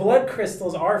 finite. the blood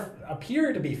crystals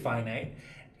appear to be finite,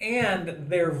 and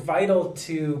they're vital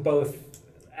to both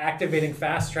activating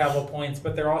fast travel points,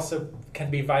 but they're also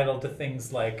can be vital to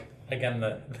things like, again,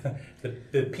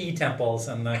 the P temples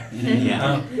and the.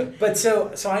 Yeah. But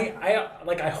so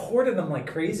I hoarded them like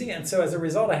crazy, and so as a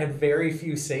result, I had very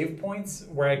few save points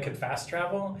where I could fast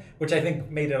travel, which I think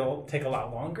made it take a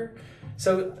lot longer.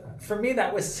 So for me,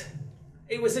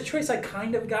 it was a choice I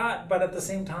kind of got, but at the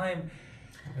same time,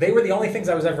 they were the only things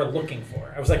I was ever looking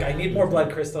for. I was like, I need more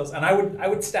blood crystals, and I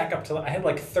would stack up to I had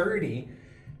like 30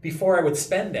 before I would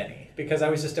spend any because I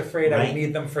was just afraid I would Right.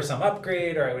 need them for some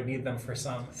upgrade or I would need them for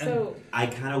some. So I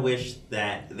kind of wish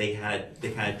that they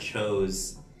kind of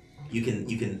chose. You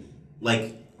can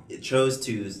like it chose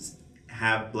to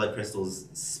have blood crystals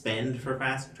spend for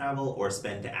fast travel or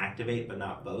spend to activate, but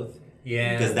not both.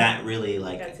 yeah, Because that really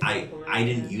That's a I good point,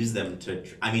 didn't yeah. use them to.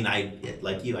 I mean,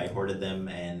 like you, I hoarded them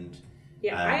and.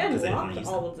 yeah, I because I didn't wanna unlocked use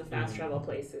all them. of the fast travel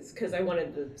places because I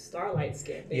wanted the Starlight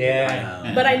skin.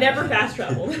 yeah. But I never fast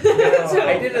traveled. No, So-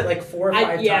 I did it like 4 or 5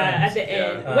 times. at the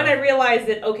end. Yeah. When I realized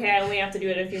that, okay, I only have to do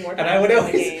it a few more times And I would in the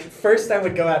always game. first I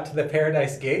would go out to the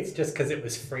Paradise Gates just because it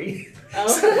was free. Oh.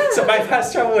 So my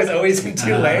fast travel was always in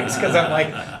 2 legs because I'm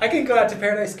like, I can go out to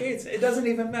Paradise Gates. It doesn't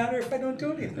even matter if I don't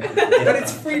do anything, but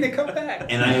it's free to come back.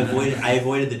 And I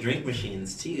avoided the drink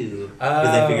machines too because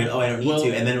I figured, I don't need Well-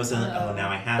 to. And then it was now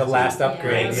I have The to. last upgrade.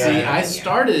 Right. Yeah. See, I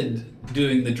started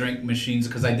doing the drink machines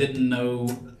because I didn't know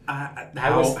I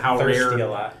was how thirsty rare. a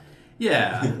lot.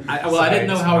 Yeah, I Sorry, didn't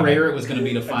know just how wanted rare it was going to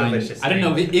be to a find. delicious I didn't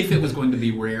know drink. if it was going to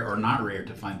be rare or not rare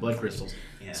to find blood crystals.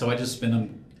 Yeah. So I just spent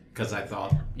them because I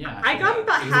thought, yeah. I got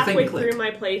about it was a thing to halfway click. through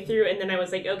my playthrough, and then I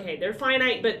was like, okay, they're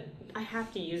finite, but I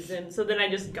have to use them. So then I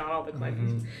just got all the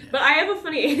collections. But I have a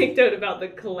funny anecdote about the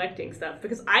collecting stuff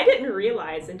because I didn't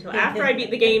realize until after I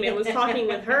beat the game and was talking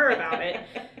with her about it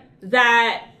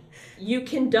that you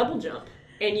can double jump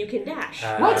and you can dash.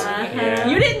 What? Yeah.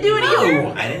 You didn't do it either.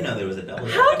 I didn't know there was a double.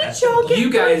 How did y'all get You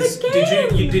through guys, the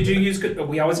game? did you use?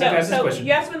 We always have to ask this question.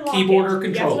 you have to unlock Keyboard it. or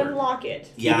You have controller? to unlock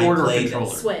it. Yeah, Keyboard I or played.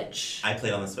 controller? Switch. I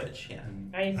played on the Switch. Yeah.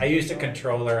 I used a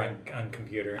controller on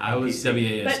computer. I was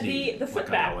PC. WASD. But the foot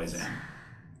like I always baths. am.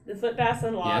 The foot baths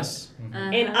unlocked. Yes.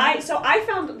 And I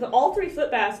found all 3 foot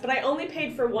baths, but I only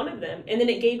paid for one of them, and then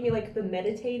it gave me like the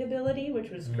meditate ability, which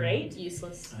was great.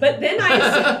 Useless. But then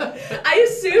I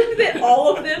assumed that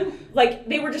all of them, like,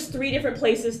 they were just 3 different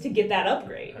places to get that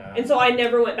upgrade. And so I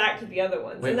never went back to the other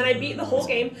ones. And then I beat the whole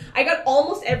game. I got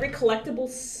almost every collectible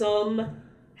somehow.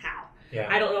 Yeah.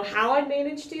 I don't know how I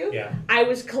managed to. Yeah. I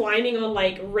was climbing on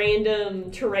like random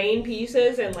terrain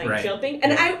pieces and like Right. jumping.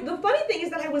 And the funny thing is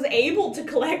that I was able to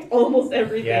collect almost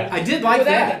everything. Yeah. I did like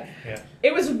without that. it. Yeah.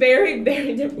 It was very,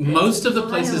 very difficult. Most of the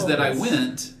places that I Wild.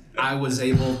 went, I was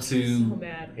able So to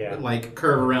bad. Yeah. like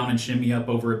curve around and shimmy up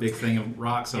over a big thing of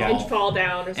rocks and Yeah. And all. fall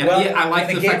down or And something. Well, yeah, I like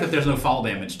in the a game- fact that there's no fall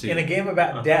damage too. In a game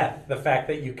about death, the fact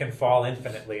that you can fall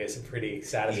infinitely is pretty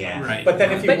satisfying. Yeah. Right. But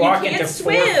then if you But you walk can't into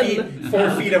swim.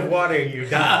 4 feet of water, you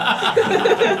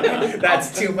die.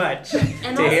 That's too much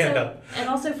And to handle. also, and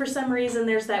also, for some reason,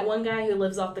 there's that one guy who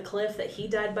lives off the cliff that he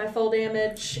died by fall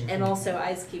damage, and also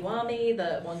Ice Kiwami,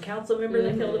 the one council member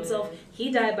that killed himself,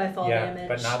 he died by fall Yeah, damage.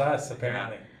 but not us,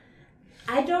 apparently.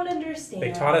 I don't understand.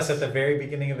 They taught us at the very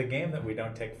beginning of the game that we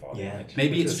don't take fall Yeah. damage.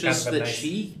 Maybe which it's is kind just of a that nice-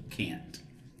 she can't.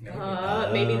 Maybe.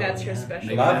 Maybe that's her yeah. special.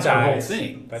 Maybe Love that's her whole dies,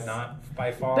 thing. but not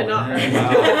by fall. But not her.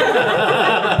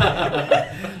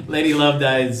 Lady Love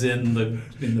dies in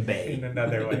the bay. In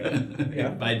another way. Yeah.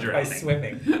 By By drowning.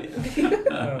 swimming.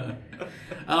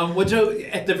 Well, Joe,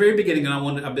 at the very beginning,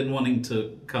 and I've been wanting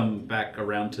to come back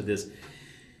around to this.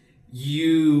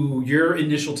 Your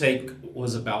initial take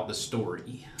was about the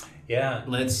story. Yeah.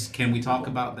 Can we talk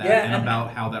about that Yeah, and and-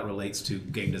 about how that relates to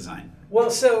game design? Well,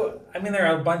 so, I mean, there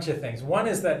are a bunch of things. One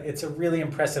is that it's a really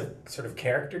impressive sort of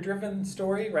character-driven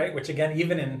story, right? Which, again,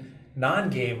 even in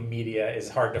non-game media is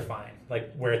hard to find.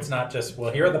 Like, where it's not just, well,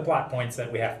 here are the plot points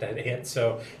that we have to hit,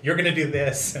 so you're going to do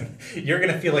this, and you're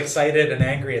going to feel excited and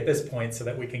angry at this point so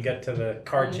that we can get to the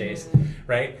car chase,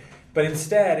 right? But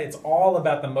instead, it's all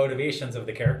about the motivations of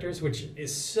the characters, which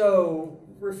is so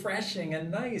refreshing and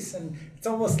nice, and it's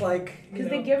almost like, you Because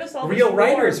know, they give us all real this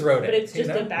writers lore, wrote it. but it's you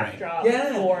just know? a backdrop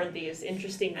Yeah. for these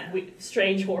interesting,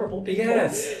 strange, horrible people.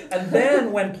 Yes, and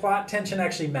then when plot tension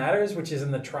actually matters, which is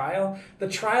in the trial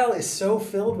is so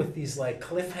filled with these like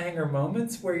cliffhanger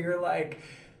moments where you're like,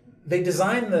 they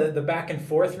design the back and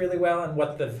forth really well, and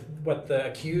what the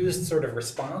accused sort of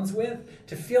responds with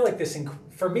to feel like this.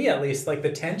 For me, at least, like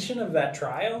the tension of that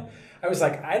trial, I was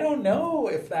like, I don't know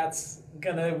if that's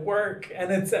gonna work,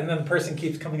 and then the person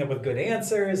keeps coming up with good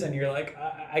answers, and you're like,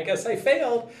 I guess I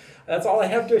failed. That's all I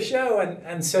have to show,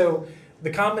 and so the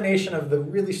combination of the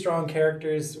really strong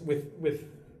characters with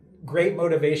great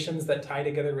motivations that tie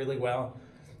together really well.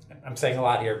 I'm saying a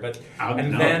lot here, but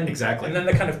Exactly. and then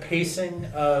the kind of pacing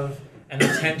of and the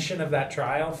tension of that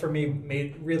trial for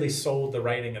me really sold the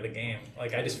writing of the game.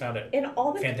 Like, I just found it And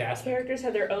all the fantastic. characters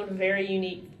had their own very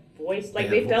unique voice. Like,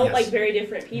 Yeah, they felt yes. like very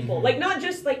different people. Mhm. Like, not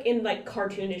just like in like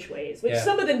cartoonish ways, which Yeah.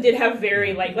 some of them did have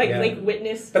very like Yeah.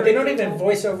 Witness. But for they don't even example.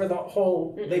 voice over the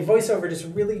whole. They voice over just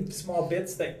really small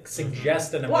bits that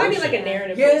suggest an emotion. Well, I mean, like a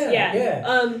narrative. Yeah, voice. Yeah.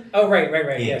 yeah. Oh, right.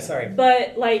 Yeah, Yeah. sorry.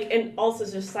 But like, and also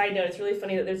just side note, it's really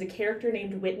funny that there's a character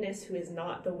named Witness who is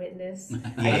not the witness.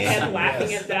 I Yes. kept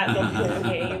laughing Yes. at that the whole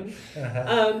game.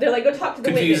 Uh-huh. They're like, go talk to the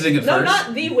Confusing witness. at No, first.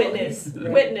 not the witness.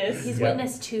 Right. Witness. He's Yeah.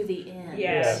 witness to the end.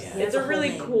 Yes, Yeah. it's That's a the really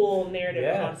whole name. cool narrative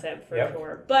Yeah. concept for Yep.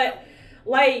 sure. But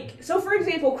like, so for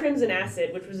example, Crimson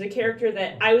Acid, which was a character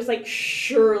that I was like,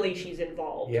 surely she's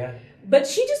involved. Yeah. But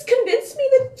she just convinced me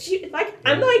that she, like,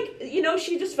 I'm like,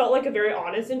 she just felt like a very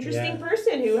honest, interesting Yeah.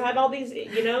 person who had all these,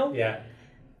 Yeah.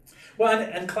 Well,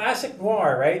 and classic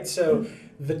noir, right? So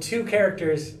the two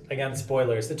characters, again,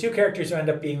 spoilers, the two characters who end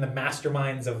up being the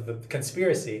masterminds of the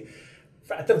conspiracy,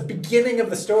 at the beginning of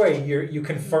the story, you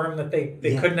confirm that they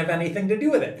Yeah. couldn't have anything to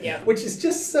do with it, Yeah. which is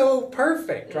just so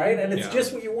perfect, right? And it's Yeah.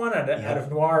 just what you want out Yeah.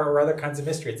 of noir or other kinds of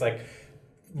mystery. It's like,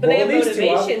 But they have roll these two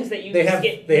up, motivations that you they just have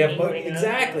get they have thinking,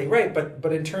 exactly right,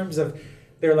 but in terms of,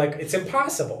 they're like, it's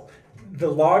impossible. The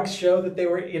logs show that they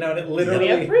were, and it literally. We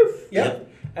have proof. Yep.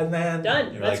 And then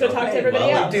Done. You're Let's like, go talk to okay, everybody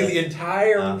well, else. do the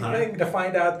entire Uh-huh. thing to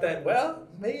find out that, well,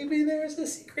 maybe there's a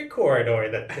secret corridor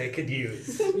that they could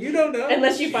use. You don't know.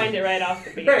 Unless you find it right off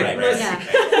the beginning. Right, Right, unless,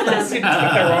 Yeah. unless you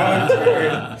took the wrong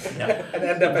turn Yeah. and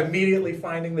end up immediately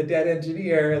finding the dead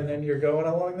engineer, and then you're going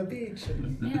along the beach.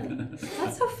 Man,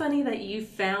 that's so funny that you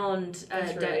found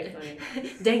That's really funny.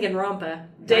 Danganronpa.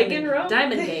 Danganronpa?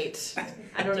 Diamond Gate.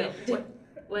 I don't know.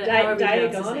 What, Di- however you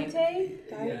pronounce his name.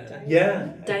 Diagonate? Yeah.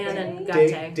 Diana and Dig,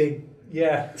 Gate. dig,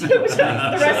 Yeah. Which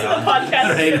the rest of the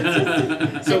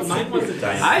podcast. Right. So mine wasn't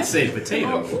I'd say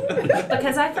potato.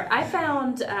 Because I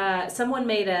found someone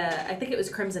made I think it was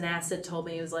Crimson Acid told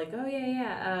me, he was like, oh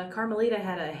yeah, Carmelita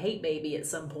had a hate baby at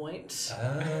some point.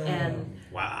 And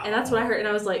Wow. and that's what I heard, and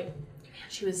I was like, man,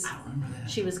 she was I don't remember that.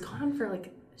 she was gone for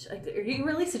like, are you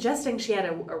really suggesting she had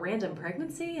a random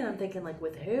pregnancy? And I'm thinking, like,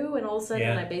 with who? And all of a sudden,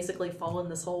 Yeah. I basically fall in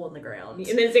this hole in the ground. And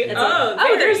then say, It's oh,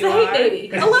 like, there's you the hate are. baby.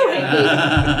 Hello,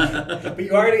 hate baby. But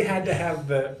you already had to have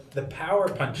the power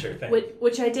puncher thing.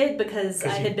 Which I did because I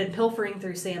 'Cause you- had been pilfering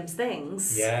through Sam's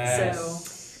things.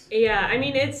 Yes. Yeah, I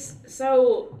mean, it's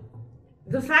so.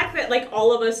 The fact that, like,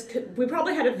 all of us, we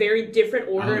probably had a very different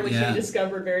order in which yeah. we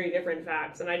discovered very different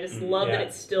facts. And I just love Yeah. that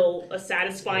it's still a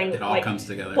satisfying, It all like, comes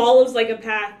together. follows, like, a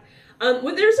path.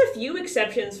 Well, there's a few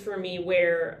exceptions for me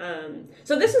where,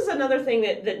 so this is another thing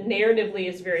that narratively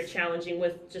is very challenging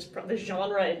with just the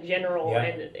genre in general Yeah.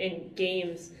 and in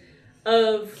games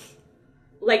of,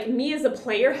 like, me as a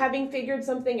player having figured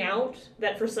something out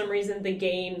that for some reason the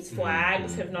game's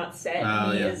flags have not set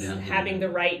Oh, me yeah, as yeah. having the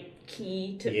right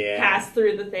key to Yeah. pass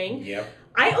through the thing. Yep.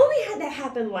 I only had that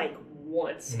happen like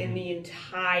once in the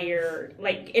entire,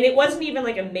 like, and it wasn't even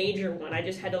like a major one. I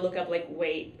just had to look up like,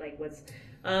 wait, like what's,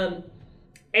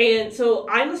 and so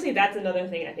honestly, that's another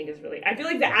thing I think is really, I feel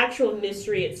like the actual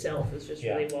mystery itself is just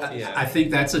really well. Yeah. I think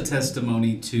that's a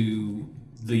testimony to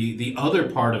the other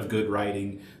part of good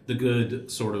writing, the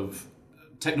good sort of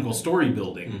technical story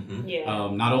building.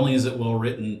 Yeah. Not only is it well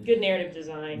written, Good narrative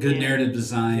design. good yeah. narrative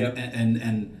design, Yep.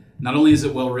 and not only is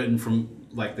it well written from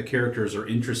like the characters are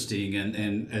interesting,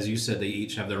 and as you said, they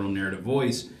each have their own narrative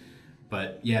voice.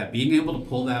 But yeah, being able to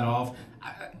pull that off,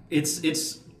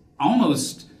 it's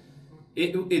almost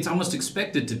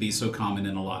expected to be so common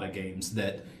in a lot of games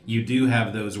that you do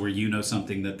have those where you know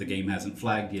something that the game hasn't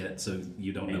flagged yet, so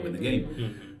you don't know in the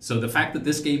game. So the fact that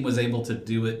this game was able to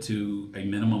do it to a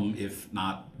minimum, if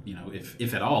not,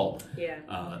 if at all, Yeah.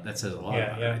 that says a lot Yeah,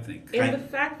 about yeah. it, I think. And the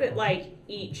fact that like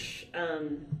each, no,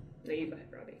 you go ahead,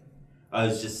 Robbie. I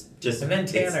was just And then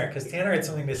it's- Tanner, because Tanner had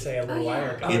something to say a little while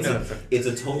ago. It's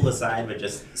a total aside, but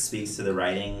just speaks to the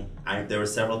writing. There were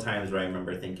several times where I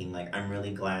remember thinking, like, I'm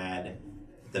really glad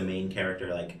the main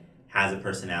character, like, has a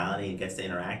personality and gets to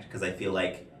interact, because I feel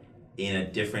like in a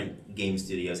different game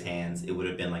studio's hands, it would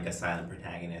have been like a silent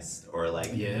protagonist, or like,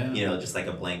 Yeah. just like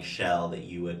a blank shell that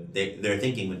you would, their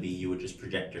thinking would be you would just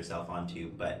project yourself onto,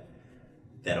 but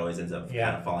that always ends up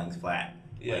kind of falling flat.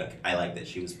 Yeah. Like, I like that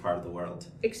she was part of the world.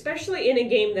 Especially in a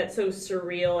game that's so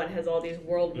surreal and has all these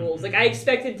world rules. Like, I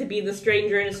expected to be the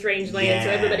stranger in a strange land so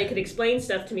Yeah. everybody could explain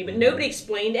stuff to me, but nobody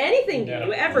explained anything to No.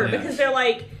 you ever Yeah. because they're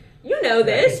like, you know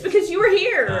this because you were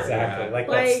here. Exactly, like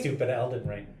Like- that stupid Elden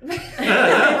Ring. Well,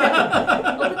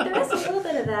 but there is a little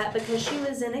bit of that because she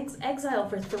was in exile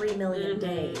for 3 million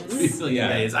days. 3 million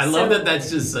Yeah. days. I love So- that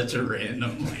that's just such a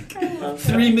random, like,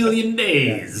 3 million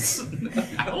days.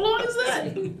 How long is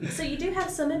that? So you do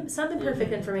have some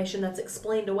imperfect information that's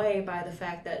explained away by the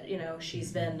fact that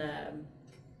she's been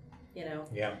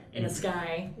Yeah. in the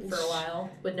sky for a while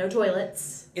with no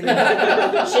toilets. In the-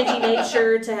 Shinji made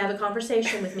sure to have a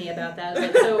conversation with me about that. I was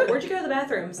like, so where'd you go to the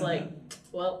bathrooms? Like,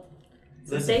 well,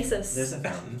 some stasis. There's a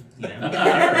fountain, Right.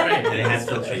 and it has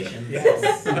filtration.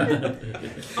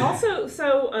 Yes. Also,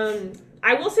 so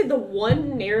I will say the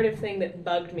one narrative thing that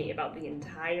bugged me about the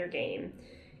entire game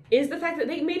is the fact that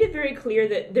they made it very clear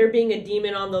that there being a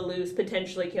demon on the loose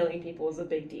potentially killing people is a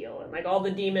big deal, and like all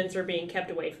the demons are being kept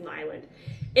away from the island.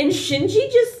 And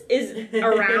Shinji just is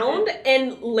around,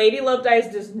 and Lady Loved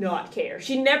Eyes does not care.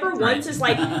 She never once is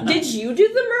like, "Did you do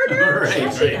the murder?" Right,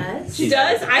 Yeah, she right. does. She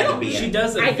does. I don't. Yeah. She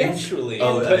does I guess- eventually.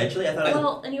 Oh, but- eventually I thought it was...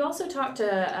 Well, and you also talked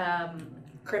to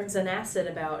Crimson Acid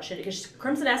about Shinji, because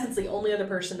Crimson Acid's the only other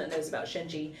person that knows about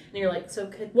Shinji. And you're like, so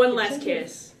could One could last Shinji-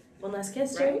 kiss, One last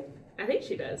kiss, too? right? I think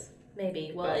she does.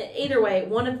 Maybe. Well, But- either way,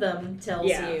 one of them tells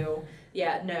Yeah. you,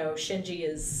 yeah, no, Shinji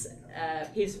is,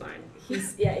 He's fine.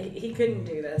 he couldn't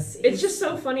do this. It's just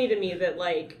so funny to me that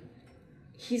like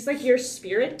he's like your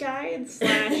spirit guide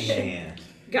slash Yeah.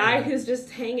 guy who's just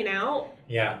hanging out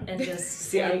Yeah. and just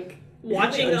See, I'm like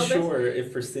watching all this. unsure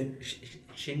if for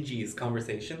Shinji's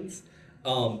conversations,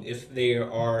 if they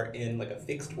are in like a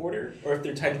fixed order or if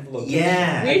they're tied to the location.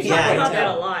 Yeah. We talked yeah, about I that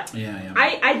tell. a lot.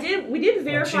 Yeah. We did Well,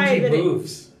 verify Shinji that it.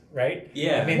 moves, right?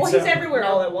 Yeah. I mean, Well, so- he's everywhere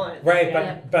all at once. Right,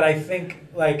 Yeah. but I think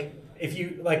like if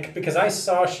you like because I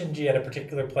saw Shinji at a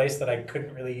particular place that I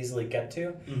couldn't really easily get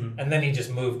to, Mhm. and then he just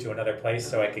moved to another place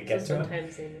so I could get So to him.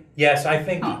 sometimes in- Yeah, so I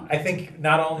think Huh.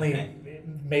 not only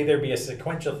may there be a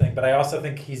sequential thing, but I also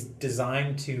think he's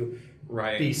designed to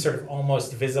Right. be sort of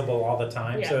almost visible all the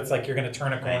time. So Yeah. it's like you're going to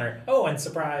turn a corner. Oh, and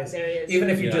surprise! There he is. Even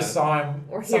if you Yeah. just saw him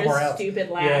Or hear somewhere a else. stupid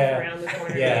laugh Yeah. around the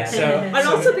corner. Yeah. So And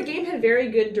also, the game had very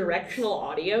good directional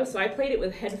audio, so I played it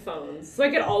with headphones, so I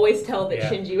could always tell that Yeah.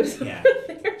 Shinji was Yeah.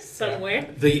 over there somewhere.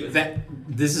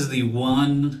 This is the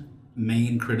one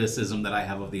main criticism that I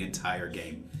have of the entire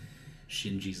game.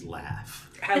 Shinji's laugh.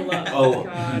 I love. Oh,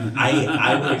 God.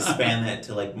 I would expand that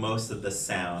to like most of the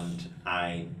sound.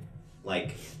 I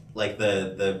like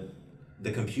the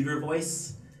computer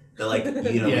voice. The like Yeah,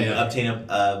 when you yeah. obtain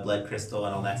a blood crystal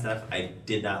and all that stuff. I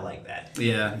did not like that.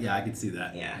 Yeah, I can see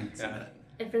that. Yeah. I can see Yeah. that.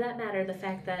 And for that matter, the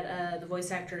fact that the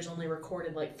voice actors only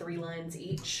recorded like 3 lines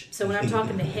each. So when I'm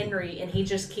talking to Henry and he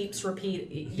just keeps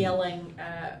yelling,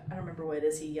 I don't remember what it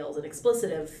is he yells, an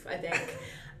explicitive, I think,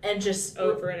 and just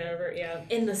Over and over, yeah.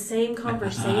 in the same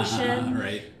conversation.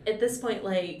 Right. At this point,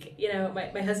 like, you know,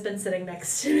 my husband's sitting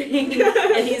next to me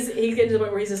and he's getting to the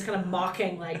point where he's just kind of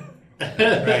mocking, like,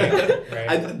 Right.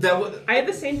 I had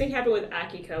the same thing happen with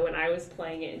Akiko when I was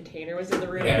playing it and Tanner was in the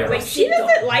room. Yeah. I was like, she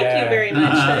doesn't like Yeah. you very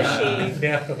much, does she?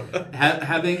 Yeah.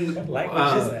 Having What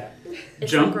language is that?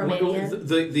 it's jump like Romanian.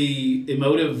 the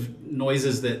emotive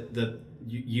noises that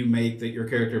you make, that your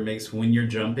character makes when you're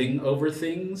jumping over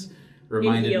things,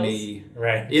 reminded heels. me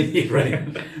Right.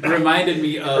 reminded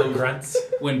me Or of grunts.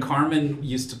 when Carmen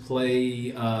used to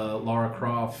play Lara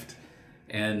Croft,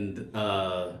 and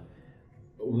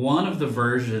one of the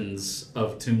versions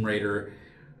of Tomb Raider,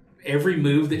 every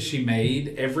move that she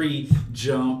made, every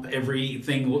jump,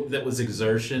 everything that was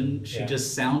exertion, she Yeah.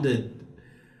 just sounded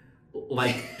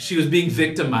like she was being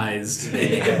victimized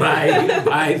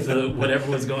by the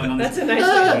whatever was going on. That's a nice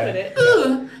way to put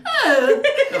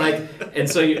it. Like, and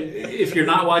so if you're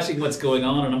not watching what's going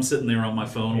on, and I'm sitting there on my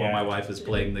phone while Yeah. my wife is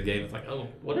playing the game, it's like, oh,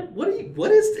 what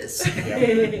is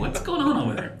this? What's going on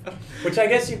over there? Which I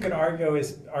guess you could argue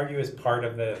is part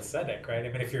of the aesthetic, right? I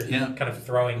mean, if you're Yeah. kind of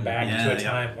throwing back Yeah, to a yeah.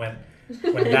 time when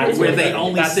that's Where what they the-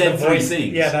 only that's said the 3 voice-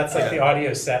 things. Yeah, that's like the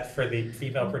audio set for the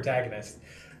female protagonist.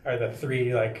 Are the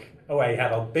 3 like, oh, I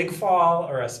had a big fall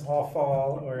or a small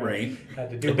fall, or Right. had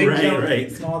to do a big Right, jump,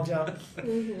 right. small jump.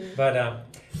 But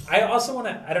I also want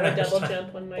to. I don't Or know. a how much double time-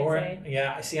 jump, one might or, say.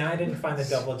 Yeah, see, I didn't find the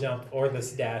double jump or the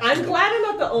dash. I'm glad I'm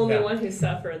not the only Yeah. one who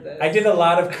suffered this. I did a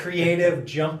lot of creative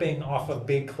jumping off of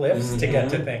big cliffs to get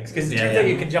to things, because it Yeah, turns out yeah.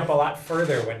 you can jump a lot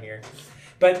further when you're.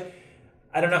 But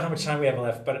I don't know how much time we have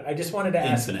left. But I just wanted to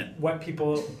ask Infinite. what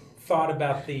people thought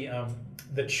about the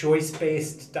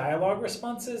choice-based dialogue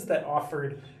responses that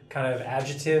offered kind of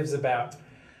adjectives about.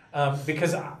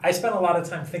 Because I spent a lot of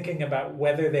time thinking about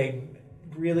whether they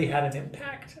really had an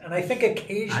impact, and I think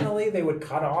occasionally they would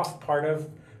cut off part of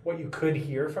what you could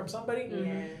hear from somebody.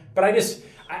 Yeah. But I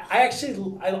actually,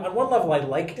 on one level, I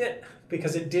liked it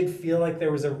because it did feel like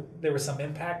there was some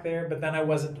impact there. But then I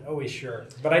wasn't always sure.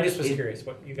 But I just was curious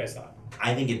what you guys thought.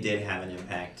 I think it did have an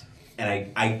impact,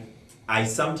 and I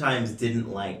sometimes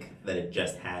didn't like that it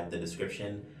just had the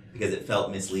description because it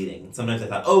felt misleading. Sometimes I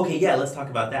thought, oh, okay, yeah, let's talk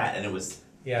about that, and it was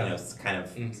it's kind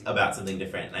of about something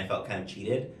different, and I felt kind of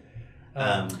cheated.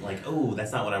 Like, oh,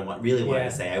 that's not what I really wanted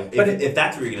to say. If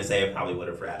that's what you're going to say, I probably would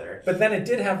have rather. But then it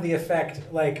did have the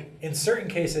effect, like in certain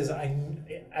cases,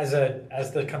 as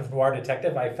the kind of noir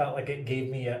detective, I felt like it gave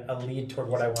me a lead toward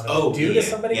what I wanted to do to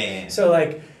somebody. Yeah. So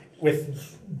like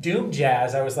with Doom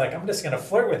Jazz, I was like, I'm just going to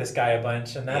flirt with this guy a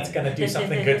bunch, and that's going to do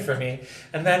something good for me.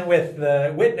 And then with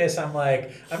the Witness, I'm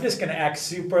like, I'm just going to act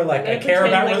super like I care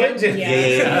about religion.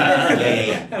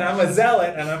 Yeah. And I'm a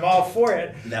zealot, and I'm all for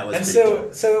it. That was And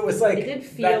pretty so it was like It did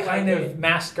feel that kind like of it.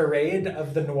 masquerade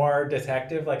of the noir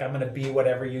detective. Like, I'm going to be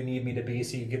whatever you need me to be,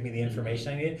 so you give me the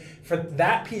information I need. For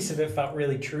that piece of it felt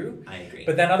really true. I agree.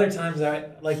 But then other times, I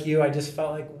just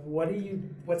felt like,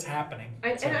 what's happening?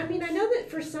 And I mean, I know that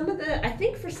for some of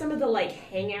the like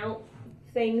hangout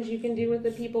things you can do with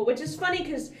the people, which is funny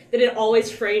because that it always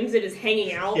frames it as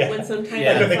hanging out when sometimes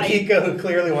Like with it's like, Akiko who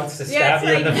clearly wants to Yeah, stab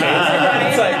it's you in the like- face.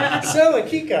 It's like, so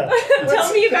Akiko,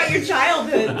 tell me about your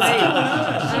childhood. She Like,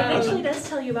 actually does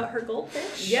tell you about her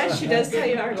goldfish. yeah, she does tell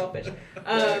you about her goldfish.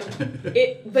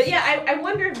 But yeah, I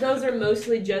wonder if those are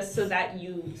mostly just so that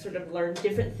you sort of learn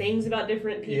different things about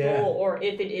different people, Yeah. or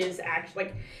if it is actually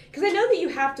like, because I know that you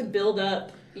have to build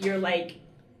up your like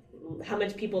how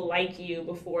much people like you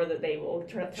before that they will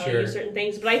tell Sure. you certain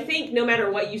things. But I think no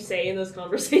matter what you say in those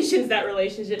conversations, that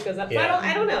relationship goes up. So Yeah.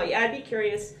 I don't know. Yeah, I'd be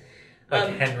curious.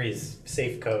 like Henry's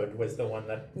safe code was the one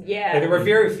that. Yeah. There were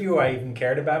very few I even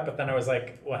cared about, but then I was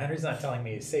like, well, Henry's not telling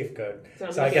me his safe code,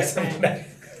 So I guess I'm I'm gonna.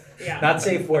 yeah. Not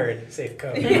safe word, safe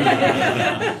code. People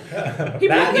That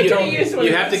get he to told me. use one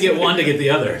You of have to those. get one to get the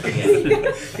other.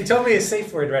 He told me his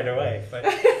safe word right away, but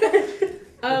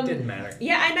It didn't matter.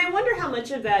 Yeah, and I wonder how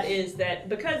much of that is that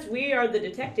because we are the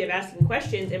detective asking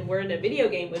questions and we're in a video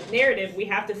game with narrative, we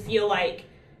have to feel like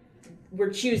we're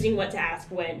choosing what to ask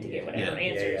when to get whatever Yeah.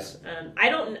 answers. I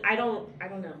don't know.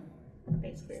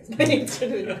 Basically, that's my answer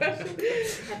to the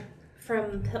question.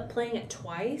 From playing it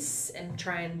twice and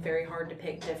trying very hard to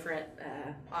pick different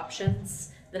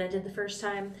options than I did the first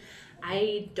time,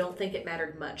 I don't think it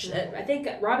mattered much. I think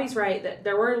Robbie's right that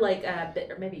there were like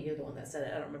or maybe you're the one that said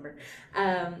it, I don't remember.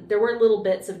 There were little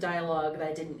bits of dialogue that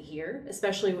I didn't hear,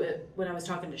 especially when I was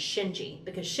talking to Shinji,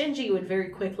 because Shinji would very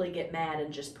quickly get mad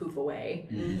and just poof away.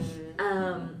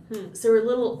 So there were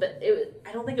little, but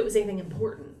I don't think it was anything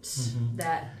important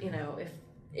that, you know,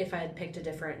 if I had picked a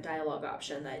different dialogue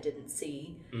option that I didn't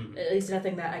see, at least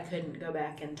nothing that I couldn't go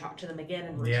back and talk to them again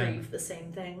and retrieve the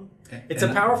same thing. It's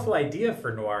a powerful idea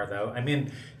for noir, though. I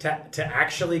mean, to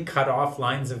actually cut off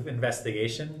lines of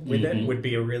investigation with it would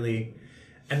be a really...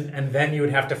 And then you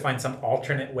would have to find some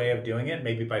alternate way of doing it,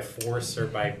 maybe by force or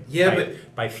by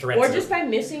threats. Or just by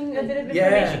missing a bit of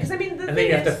information. Because I mean, the and then thing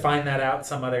you have is, to find that out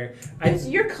some other...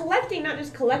 you're collecting not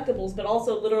just collectibles, but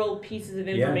also literal pieces of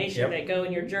information that go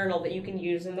in your journal that you can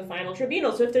use in the final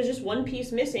tribunal. So if there's just one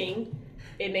piece missing,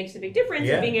 it makes a big difference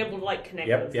in being able to like connect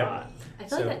those dots. I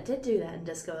feel like that did do that in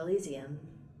Disco Elysium.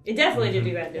 It definitely did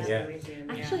do that in Disco Elysium.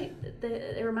 Actually,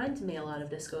 it reminds me a lot of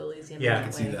Disco Elysium. Yeah, I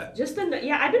can see that. Just I've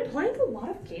been playing a lot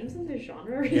of games in this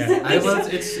genre Yeah.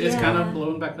 recently. It's kind of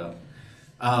blowing back up.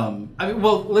 I mean,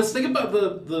 well, let's think about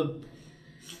the.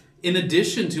 In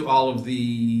addition to all of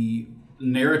the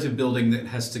narrative building that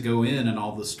has to go in, and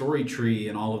all the story tree,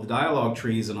 and all of the dialogue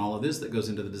trees, and all of this that goes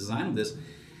into the design of this,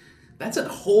 that's a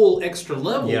whole extra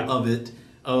level of it.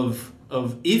 Of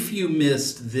if you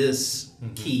missed this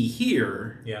key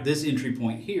here, this entry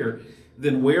point here,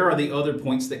 then where are the other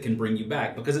points that can bring you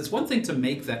back? Because it's one thing to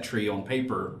make that tree on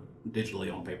paper,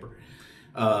 digitally on paper,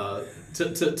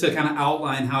 to kind of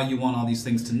outline how you want all these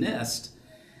things to nest.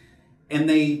 And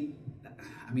I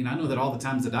know that all the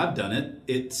times that I've done it,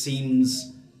 it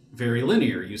seems very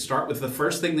linear. You start with the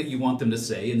first thing that you want them to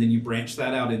say, and then you branch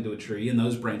that out into a tree, and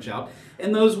those branch out,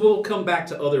 and those will come back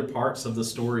to other parts of the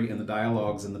story and the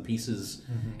dialogues and the pieces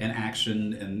and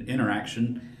action and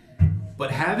interaction.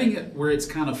 But having it where it's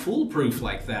kind of foolproof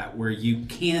like that, where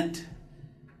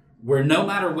no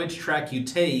matter which track you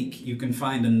take, you can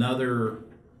find another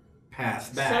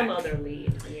path back. Some other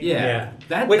lead.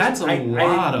 That's a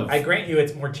lot of... I grant you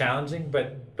it's more challenging,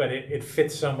 but it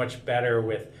fits so much better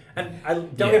with... And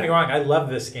don't get me wrong, I love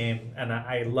this game, and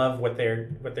I love what they're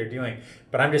doing.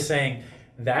 But I'm just saying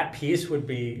that piece would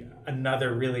be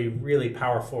another really, really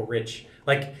powerful, rich...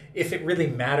 Like, if it really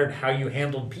mattered how you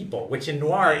handled people, which in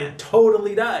noir it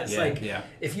totally does.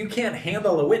 If you can't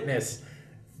handle a witness,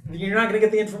 you're not going to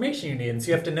get the information you need. And so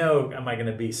you have to know: am I going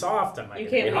to be soft? Am I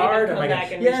going to be hard? Am I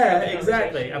going?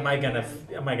 Exactly. Am I going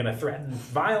to threaten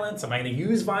violence? Am I going to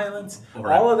use violence?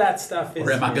 All of that stuff is.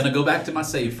 Or am I going to go back to my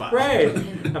save file? Right.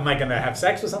 Am I going to have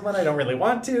sex with someone I don't really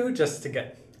want to, just to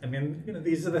get? I mean,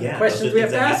 these are the questions we have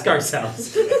to ask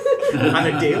ourselves on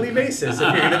a daily basis. If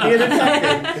you're going to be a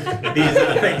detective, these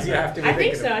are the things you have to be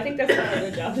thinking so. I think that's part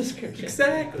of the job description.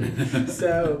 Exactly.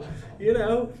 So,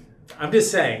 I'm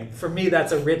just saying, for me,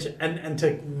 that's a rich, and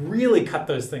to really cut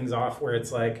those things off where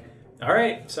it's like, all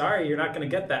right, sorry, you're not going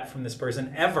to get that from this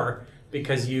person ever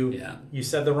because you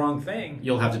said the wrong thing.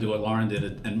 You'll have to do what Lauren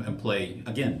did and play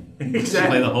again.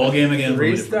 Play the whole game again.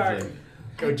 Restart.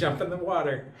 Go jump in the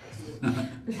water.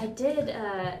 I did,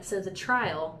 so the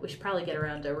trial, we should probably get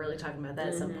around to really talking about that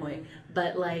at some point,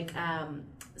 but my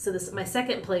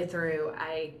second playthrough,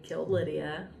 I killed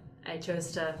Lydia. I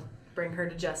chose to bring her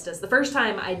to justice. The first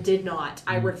time I did not.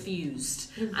 I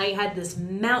refused. I had this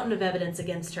mountain of evidence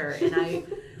against her, and I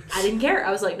didn't care.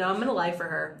 I was like, no, I'm going to lie for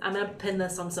her. I'm going to pin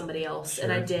this on somebody else. Sure.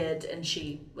 And I did, and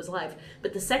she was alive.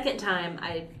 But the second time,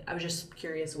 I was just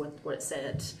curious what it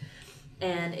said.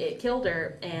 And it killed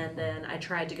her, and then I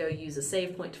tried to go use a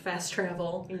save point to fast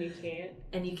travel. And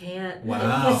you can't.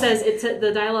 Wow. It says,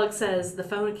 the dialogue says, the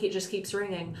phone just keeps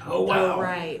ringing. Oh, wow. Oh,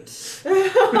 right.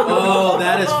 Oh,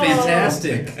 that is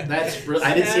fantastic. That's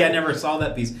I never saw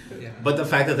that piece. Yeah. But the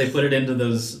fact that they put it into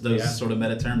those sort of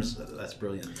meta terms, that's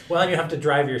brilliant. Well, and you have to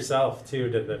drive yourself,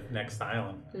 too, to the next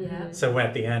island. Yeah. So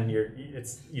at the end,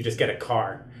 you just get a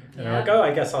car. And they're like, oh,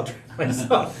 I guess I'll drive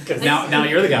myself. Now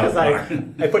you're the guy with the car.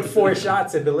 I put 4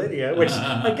 shots into Lydia, which,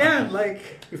 again,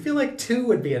 you feel like 2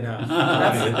 would be enough.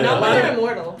 That's not when you're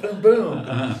immortal. Boom.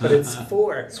 But it's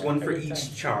 4. It's 1 for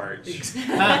each charge.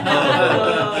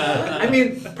 I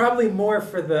mean, probably more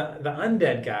for the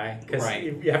undead guy, because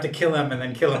you have to kill him and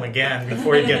then kill him again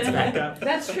before he gets back up.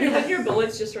 That's true. Have your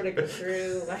bullets just sort of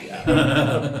through. Like,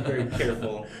 Very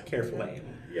careful aim.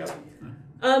 Yep.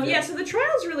 yeah, so the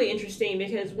trial's really interesting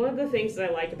because one of the things that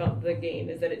I like about the game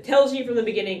is that it tells you from the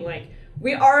beginning, like,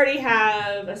 we already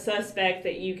have a suspect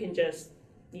that you can end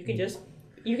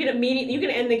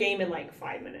the game in like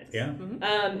 5 minutes. Yeah.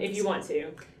 If you want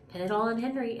to. Pin it all on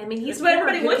Henry. I mean, he's That's what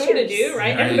everybody who wants you to cares? do,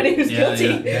 right? Right. Everybody who's Yeah,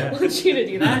 guilty yeah. wants you to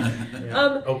do that.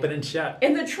 Yeah. Open and shut.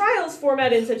 And the trial's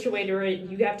formatted in such a way to where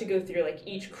you have to go through like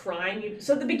each crime.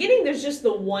 So at the beginning, there's just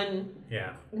the one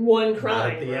Yeah.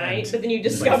 crime, the right? end. But then you Like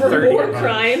discover 30 more crimes.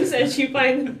 crimes as you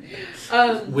find.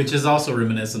 Which is also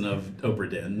reminiscent of Obra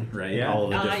Dinn, right? Yeah. All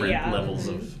the different yeah. levels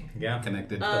of Yeah.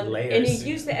 connected. layers. And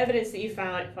you use the evidence that you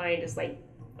find as like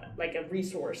a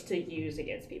resource to use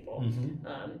against people.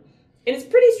 And it's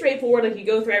pretty straightforward. Like, you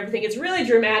go through everything. It's really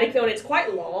dramatic though, and it's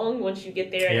quite long once you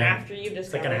get there and Yeah. after you've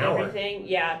discovered like an hour. everything.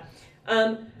 Yeah.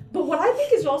 But what I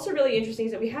think is also really interesting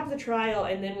is that we have the trial,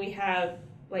 and then we have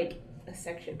like a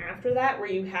section after that where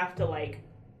you have to like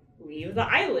leave the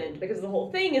island, because the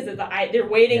whole thing is that they're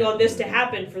waiting on this to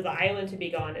happen for the island to be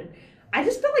gone. And I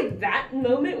just felt like that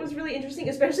moment was really interesting,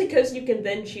 especially because you can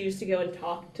then choose to go and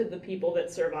talk to the people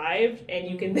that survived, and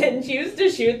you can then choose to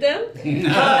shoot them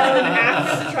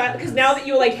after the trial. Because now that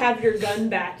you like have your gun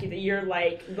back, you're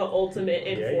like the ultimate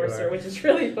you enforcer, are. which is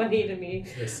really funny to me.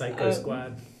 The Psycho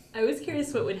Squad. I was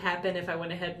curious what would happen if I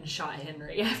went ahead and shot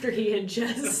Henry after he had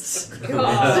just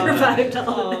God. survived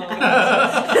all of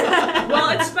that. Well,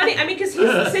 it's funny. I mean, because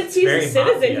since he's Very a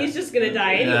citizen, mafia. he's just gonna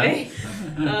die anyway.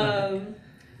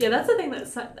 Yeah, that's the thing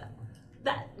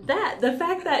the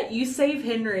fact that you save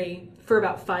Henry for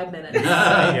about 5 minutes.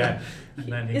 Yeah. And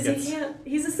then he Is gets, he can't.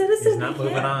 He's a citizen. he's not he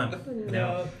moving can't. on.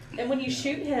 No. And when you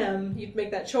shoot him, you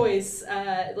make that choice.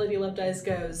 Lady Love Dice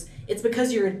goes, "It's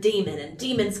because you're a demon, and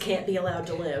demons can't be allowed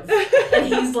to live." And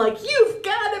he's like, "You've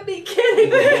got to be kidding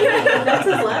me!" That's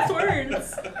his last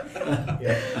words.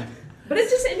 Yeah. But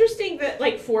it's just interesting that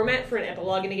like format for an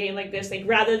epilogue in a game like this, like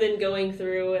rather than going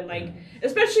through and like,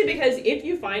 especially because if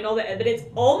you find all the evidence,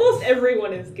 almost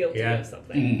everyone is guilty Yeah. of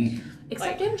something.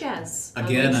 Except in Jazz.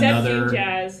 Again, Except another. in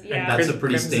Jazz, yeah. That's a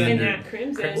pretty Crimson. And standard. that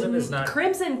Crimson. Crimson is not.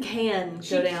 Crimson can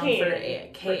She go down can for for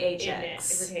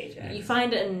KHX. KHX. You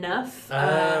find enough.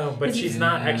 Oh, but 'cause she's you-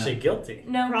 not Yeah. actually guilty.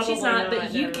 No, Probably she's not. not,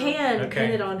 But you no. can Okay.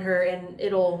 pin it on her, and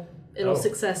it'll Oh,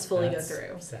 successfully go That's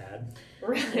through. sad.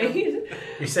 Right?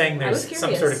 You're saying I was there's some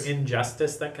sort of curious.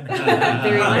 injustice that can happen?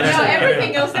 Very much No, so.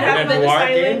 everything else that And happens a on this noir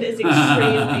island game? is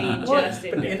extremely Well, just.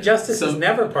 but injustice So- is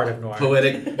never part of noir.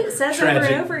 Poetic. It says Tragic,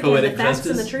 over and over again, the poetic facts and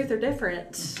the justice. truth are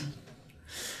different.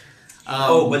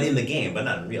 Oh, but in the game, but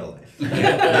not in real life. Not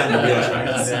in real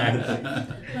trials. Exactly.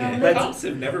 The That's- cops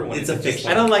have never wanted It's a to just,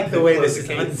 fiction. I don't like the way close this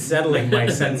the is case. unsettling my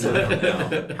sense of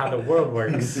how the world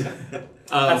works.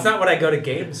 That's not what I go to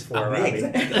games for, Robbie.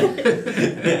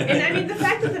 And I mean, the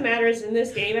fact of the matter is, in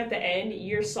this game, at the end,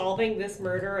 you're solving this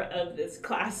murder of this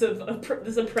class of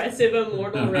this oppressive,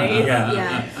 immortal race. Yeah.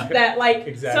 Yeah. That like,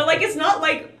 Exactly. so like, it's not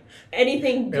like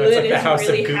anything No, it's good like the House has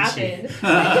of really Gucci.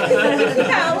 happened.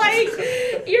 Yeah,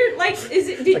 like you're like,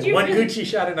 did Like you one really, Gucci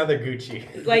shot another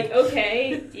Gucci. like,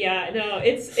 okay, yeah, no,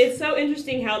 it's so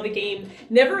interesting how the game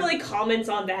never really comments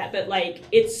on that, but like,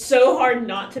 it's so hard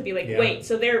not to be like, Yeah. wait,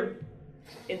 so they're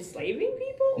enslaving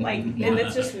people, like, Yeah. and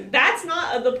that's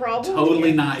not the problem.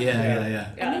 Totally not. Yeah. Yeah.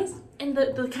 Yeah. And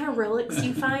the kind of relics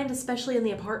you find, especially in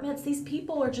the apartments, these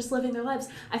people are just living their lives.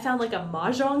 I found like a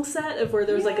mahjong set of where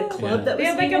there was like a club Yeah. that They was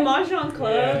have like a needed. mahjong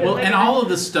club. Yeah. Well, like and a- all of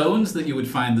the stones that you would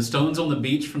find, the stones on the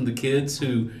beach from the kids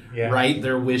who Yeah. write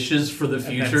their wishes for the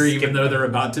then future, even skip though them. they're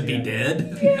about to be Yeah.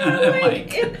 dead. Yeah,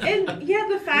 like, and yeah,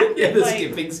 the fact yeah, that the like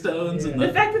skipping stones and the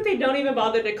the. fact that they don't even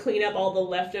bother to clean up all the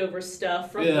leftover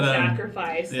stuff from Yeah, the no.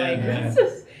 sacrifice, Yeah. like Yeah.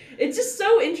 it's just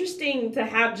so interesting to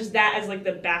have just that as like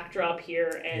the backdrop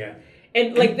here, and Yeah.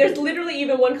 and like there's literally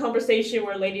even one conversation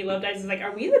where Lady Love Dice is like,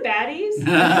 "Are we the baddies?"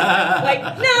 Like,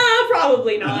 nah,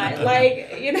 probably not.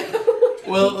 Like, you know.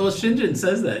 well, Shinjin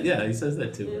says that. Yeah, he says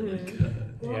that too.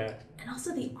 Mm-hmm. Like, Yeah. And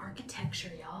also the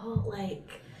architecture, y'all. Like,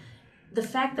 the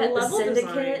fact The that the level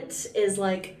syndicate is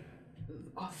like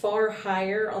far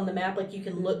higher on the map, like you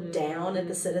can look down at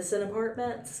the citizen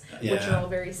apartments, which Yeah. are all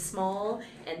very small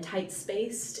and tight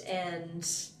spaced and,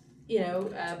 you know,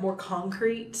 more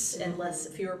concrete and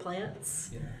fewer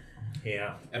plants.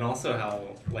 Yeah. And also how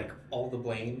like all the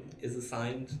blame is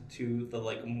assigned to the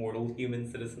like mortal human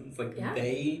citizens. Like Yeah.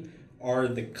 they are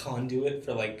the conduit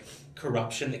for like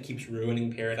corruption that keeps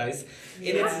ruining paradise. And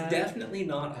it's definitely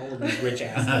not all of these rich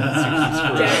assholes who keep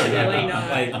screwing Definitely it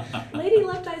not. up. Like, Lady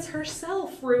Love Dies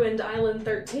herself ruined Island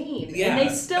 13. Yeah. And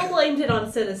they still blamed it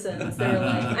on citizens. They're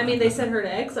like, I mean, they sent her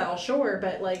to exile, sure,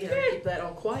 but like, keep that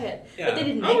all quiet. yeah. But they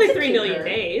didn't Only execute 3 million her.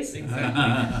 days.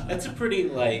 Exactly. That's a pretty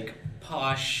like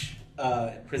posh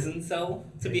prison cell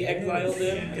to be exiled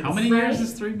in. How many Right. years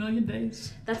is 3 million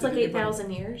days? That's like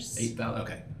 8,000 years. 8,000.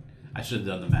 Okay, I should have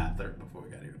done the math there before we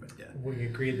got here, but yeah. We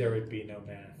agreed there would be no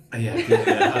math. Yeah, good,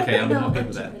 yeah. Okay, I'm No, good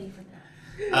with I'm that. ready for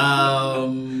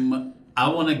that. I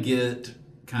want to get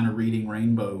kind of reading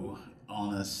Rainbow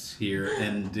on us here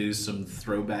and do some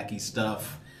throwbacky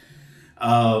stuff.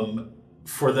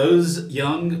 For those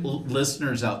young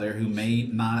listeners out there who may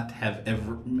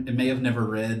have never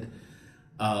read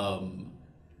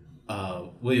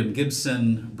William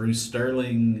Gibson, Bruce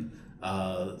Sterling,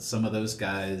 some of those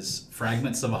guys,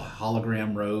 Fragments of a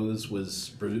Hologram Rose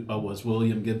was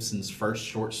William Gibson's first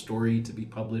short story to be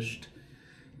published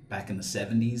back in the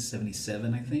 70s,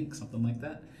 77, I think, something like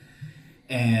that.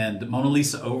 And Mona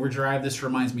Lisa Overdrive, this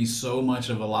reminds me so much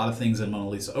of a lot of things in Mona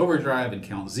Lisa Overdrive and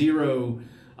Count Zero,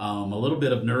 a little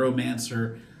bit of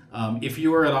Neuromancer. If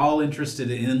you are at all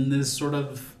interested in this sort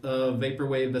of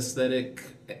vaporwave aesthetic,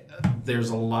 there's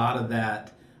a lot of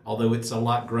that, although it's a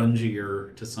lot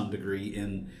grungier to some degree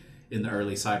in the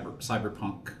early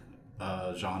cyberpunk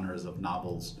genres of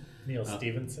novels. Neil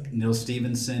Stevenson. Neil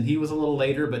Stevenson, he was a little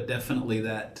later, but definitely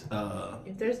that.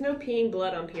 If there's no peeing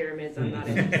blood on pyramids, I'm not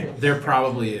interested. There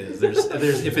probably is. There's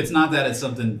if it's not that, it's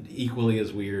something equally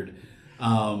as weird.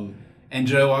 And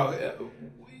Joe,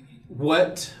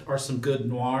 what are some good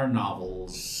noir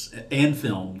novels and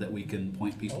film that we can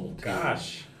point people to?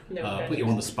 Gosh. No Put you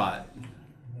on the spot.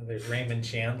 There's Raymond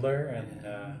Chandler and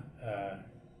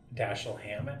Dashiell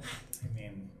Hammett. I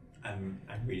mean, I'm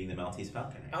reading the Maltese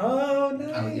Falcon. oh, nice.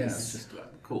 Oh yeah, it's just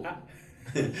cool.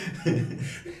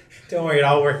 Don't worry, it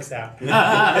all works out. For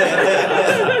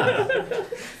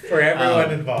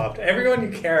everyone involved. Everyone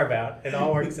you care about, it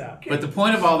all works out. But the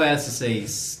point of all that is to say,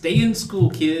 stay in school,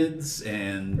 kids,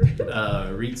 and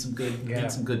read some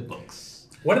good books.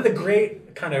 One of the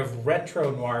great kind of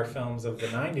retro noir films of the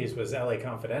 90s was LA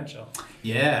Confidential.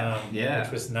 Yeah,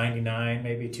 Which was 99,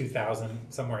 maybe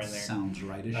 2000, somewhere in there. Sounds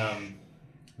rightish.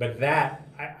 But that,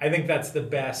 I think that's the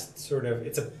best sort of,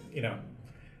 it's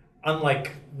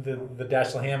unlike the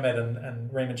Dashiell Hammett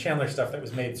and Raymond Chandler stuff that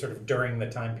was made sort of during the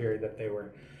time period that they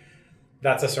were,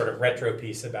 that's a sort of retro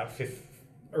piece about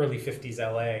early 50s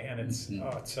LA, and it's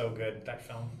so good, that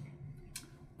film.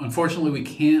 Unfortunately, we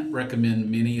can't recommend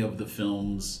many of the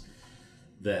films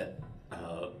that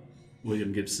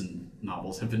William Gibson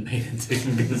novels have been made into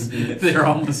because they're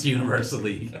almost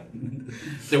universally.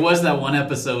 There was that one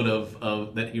episode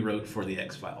of that he wrote for the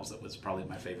X-Files that was probably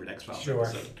my favorite X-Files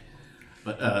episode.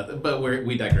 But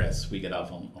we digress. We get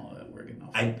off on we're getting off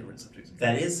on different subjects.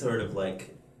 That is sort of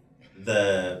like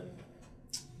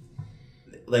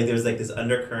there's like this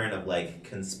undercurrent of like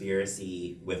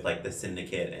conspiracy with like the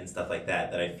Syndicate and stuff like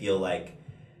that I feel like,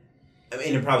 I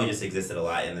mean, it probably just existed a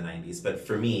lot in the 90s, but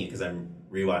for me, because I'm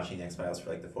rewatching the X-Files for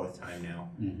like the 4th time now,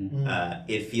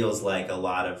 it feels like a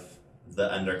lot of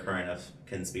the undercurrent of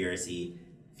conspiracy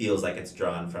feels like it's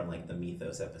drawn from like the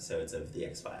Mythos episodes of the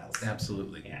X-Files.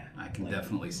 Absolutely. Yeah. I can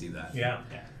definitely see that. Yeah.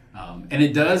 And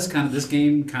it does this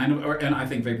game and I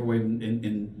think Vaporwave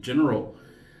in general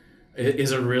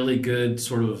is a really good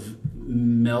sort of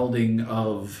melding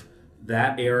of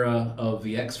that era of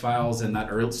the X-Files and that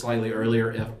slightly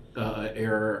earlier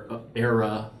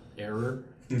era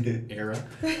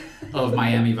of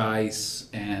Miami Vice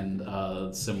and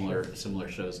similar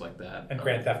shows like that. And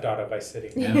Grand Theft Auto Vice City.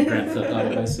 And Grand Theft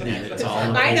Auto Vice City. It's all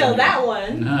I know that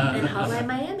one. And Hotline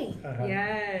Miami.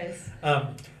 Yes.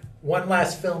 One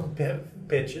last film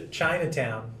pitch,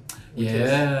 Chinatown. Which is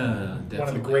definitely. one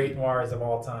of the great noirs of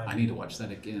all time. I need to watch that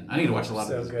again. I need to watch a lot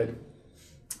so of those. good.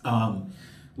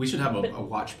 We should have a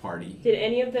watch party. Did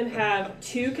any of them have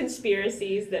 2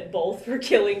 conspiracies that both were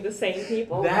killing the same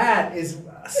people That is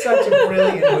such a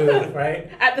brilliant move, right?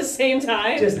 at the same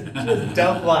time? Just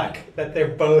dumb luck that they're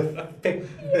both picked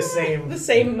the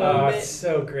same moment. Oh, it's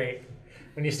so great.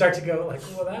 When you start to go like,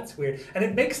 well, that's weird, and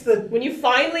it makes the When you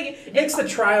finally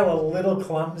trial a little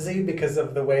clumsy because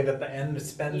of the way that the end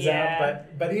spins Yeah.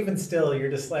 out. But even still, you're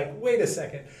just like, wait a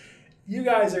second, you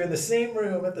guys are in the same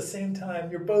room at the same time.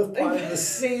 You're both plotting the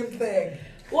same thing.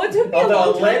 Well, it took me Although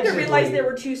a long time to allegedly- realize there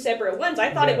were 2 separate ones.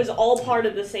 I thought it was all part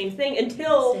of the same thing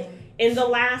until in the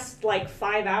last like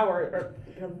 5 hours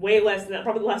or way less than that.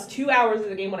 Probably the last 2 hours of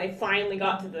the game when I finally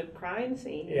got to the crime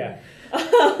scene. Yeah.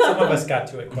 Some of us got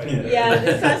to it quite a bit.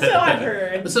 Yeah, so I've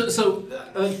heard. So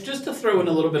just to throw in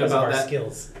a little bit Because of about our that,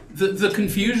 skills. the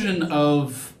confusion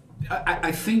of,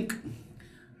 I think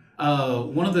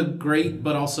one of the great,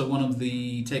 but also one of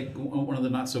the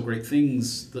not so great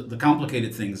things, the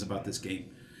complicated things about this game,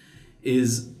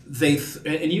 is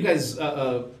and you guys,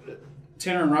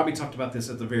 Tanner and Robbie talked about this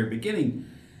at the very beginning.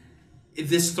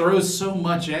 This throws so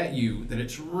much at you that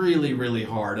it's really, really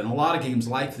hard. And a lot of games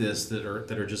like this that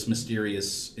are just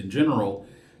mysterious in general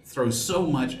throw so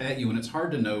much at you, and it's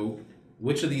hard to know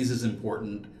which of these is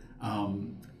important,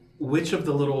 which of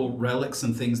the little relics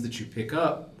and things that you pick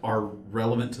up are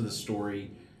relevant to the story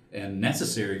and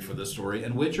necessary for the story,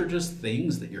 and which are just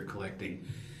things that you're collecting.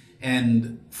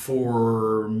 And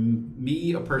for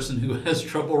me, a person who has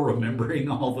trouble remembering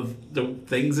all the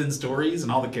things in stories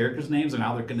and all the characters' names and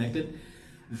how they're connected,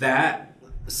 that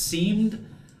seemed,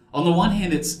 on the one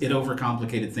hand, it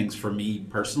overcomplicated things for me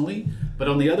personally, but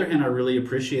on the other hand, I really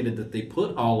appreciated that they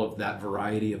put all of that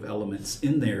variety of elements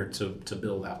in there to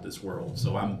build out this world.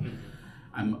 So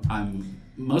I'm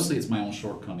mostly it's my own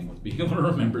shortcoming with being able to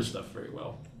remember stuff very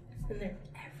well. And they're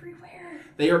everywhere.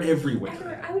 They are everywhere.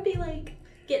 Everywhere. I would be like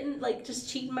getting just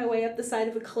cheating my way up the side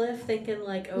of a cliff, thinking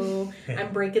like, oh,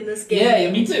 I'm breaking this game.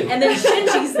 Yeah, me too. And then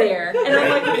Shinji's there, and I'm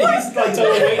like, what? He's like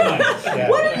totally waiting on it.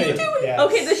 What are you doing? Yeah.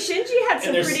 Okay, the Shinji had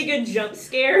some pretty good jump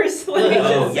scares. Let me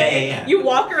Oh, just say. yeah. You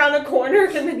walk around a corner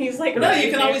and then he's like, No, right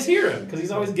you can there. always hear him because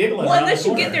he's always giggling. Well, around unless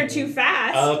the you get corner. there too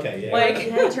fast. Oh, okay, yeah. Like-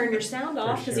 You had to turn your sound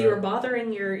off because you sure. were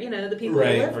bothering your, the people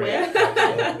Right, you live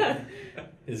right. with.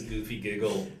 His goofy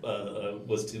giggle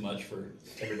was too much for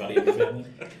everybody in the family.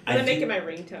 I'm gonna I make do- it my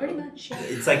ringtone. Pretty much. Yeah.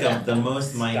 It's like the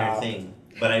most minor Stop. thing,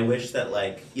 but I wish that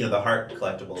the heart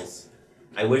collectibles,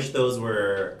 I wish those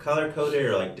were color coded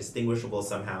or distinguishable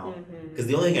somehow. Because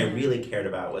the only thing I really cared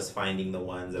about was finding the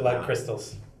ones Blood about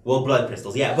crystals. well, blood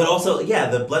crystals, yeah, but also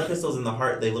the blood crystals and the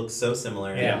heart, they look so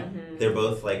similar. Yeah. They're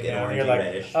both an Yeah, orangey you're like,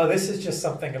 reddish. oh, this is just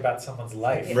something about someone's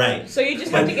life. Right. So you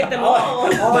just have to get them all,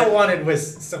 all. all I wanted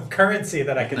was some currency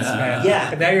that I could spend.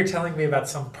 Yeah. And now you're telling me about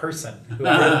some person. Who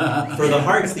For the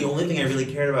hearts, the only thing I really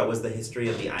cared about was the history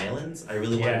of the islands. I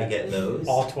really wanted Yeah. to get those.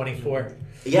 all 24.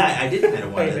 Yeah, I did kind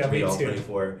of want Yeah, to me read all too.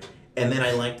 24. And then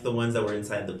I liked the ones that were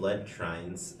inside the blood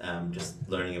shrines, just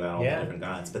learning about all Yeah. the different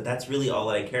gods. But that's really all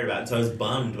that I cared about. And so I was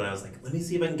bummed when I was like, let me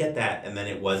see if I can get that. And then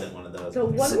it wasn't one of those. So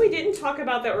one we didn't talk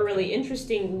about that were really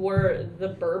interesting were the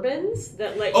bourbons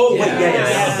that let Oh, you wait, yeah, I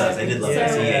Yeah. love those. I did love Yeah.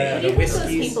 those. Who Yeah. do you the think those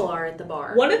whiskeys. people are at the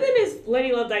bar? One of them is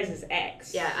Lady Love Dice's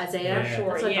ex. Yeah, Isaiah. Yeah. Sure,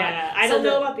 That's what I yeah. thought. I So don't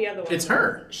know the- about the other one. It's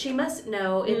her. She must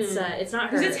know. It's not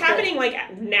her. Because it's but- happening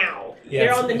now. Yeah,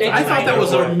 They're on the it's- next I thought that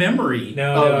was night. a memory.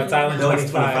 No, it's Island No, 25.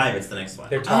 it's 25. It's the next one.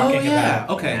 They're Oh talking yeah.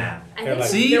 about. Okay. Yeah. I They're think- like-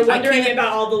 See, They're I wondering can't,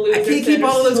 about all the I losers. can't keep that are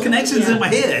all of those still- connections Yeah. in my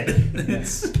head.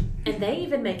 It's And they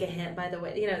even make a hint, by the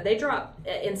way. They drop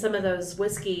in some of those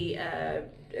whiskey. I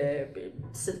don't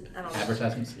know.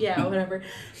 advertisements. Yeah, whatever.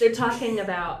 They're talking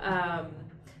about,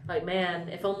 man,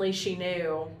 if only she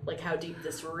knew, how deep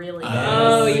this really goes.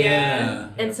 Oh, yeah.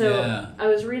 And so Yeah. I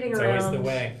was reading It's around. always the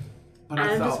way. But I'm I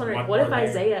just thought, wondering, one what more if layer.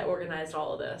 Isaiah organized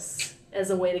all of this as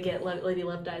a way to get Lady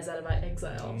Love Dies out of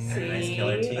exile? And a nice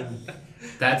killer team.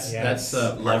 that's Yes.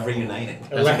 Love reunited.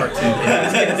 That's part two. I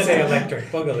was going to say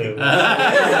Electric Boogaloo.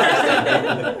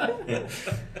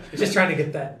 Just trying to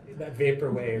get that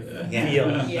vaporwave Yeah.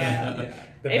 feel. Yeah.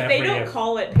 The If they memory don't of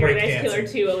call it break Paradise Killer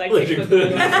dancing. 2 Electric Electric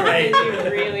Boogaloo, Boogaloo. Right. then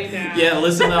you really know. Yeah,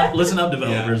 listen up,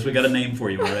 developers. We got a name for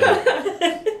you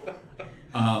already.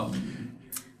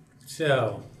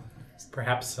 So,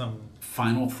 perhaps some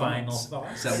Final final thoughts.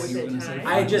 thoughts. Is that what you were going to say? Time?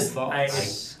 I just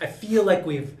Thoughts? I feel like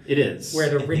we've It is.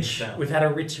 So. we've had a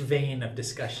rich vein of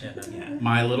discussion. Yeah.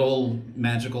 My little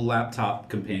magical laptop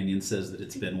companion says that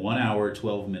it's been 1 hour,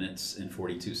 12 minutes, and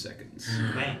 42 seconds.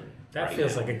 Okay. That Right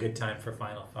feels now. like a good time for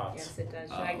final thoughts. Yes, it does.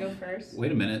 Should I go first?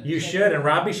 Wait a minute. You should, and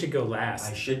Robbie should go I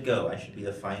last. should go. I should be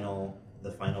the final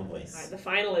All right, voice. the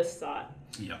finalists thought.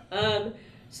 Yeah.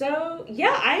 So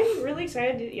yeah, I'm really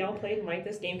excited that y'all played and liked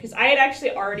this game because I had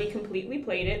actually already completely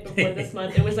played it before this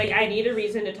month. It was like I need a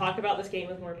reason to talk about this game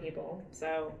with more people,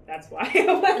 so that's why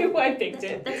I picked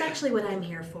it. That's actually what I'm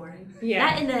here for.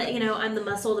 Yeah. That and I'm the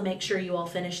muscle to make sure you all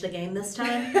finish the game this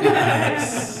time.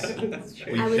 It's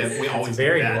true. I was- we always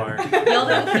Very do that. you are. Y'all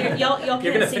don't hear, y'all You're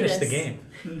can't gonna see finish this. the game.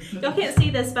 Y'all can't see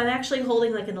this, but I'm actually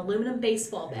holding an aluminum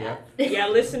baseball bat. Yeah,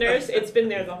 listeners, it's been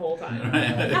there the whole time.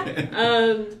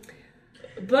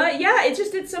 But yeah,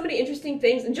 it's so many interesting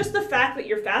things, and just the fact that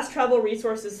your fast travel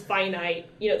resource is finite.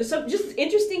 There's some just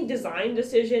interesting design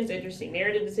decisions, interesting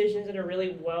narrative decisions, and a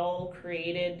really well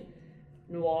created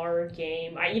noir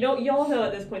game. Y'all know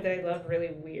at this point that I love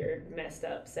really weird, messed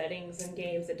up settings in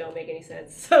games that don't make any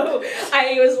sense. So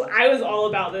I was all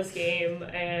about this game,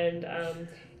 and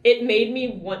it made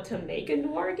me want to make a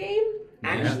noir game.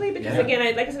 Actually, because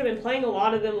again, like I said, I've been playing a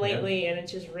lot of them lately, and it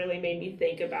just really made me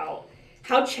think about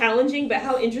how challenging, but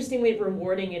how interestingly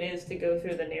rewarding it is to go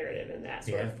through the narrative in that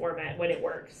sort of format when it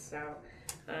works. So,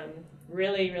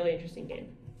 really, really interesting game.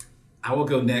 I will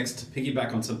go next to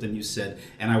piggyback on something you said,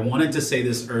 and I wanted to say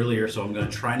this earlier, so I'm going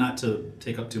to try not to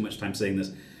take up too much time saying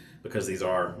this, because these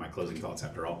are my closing thoughts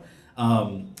after all.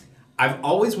 I've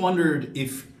always wondered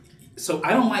so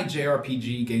I don't like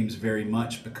JRPG games very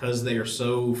much because they are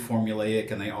so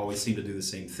formulaic and they always seem to do the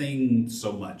same thing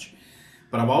so much.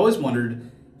 But I've always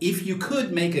wondered if you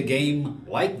could make a game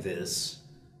like this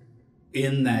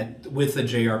with a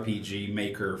JRPG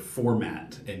maker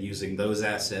format and using those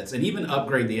assets, and even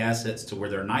upgrade the assets to where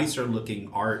they're nicer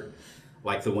looking art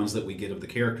like the ones that we get of the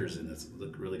characters in this,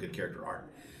 look really good character art.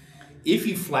 If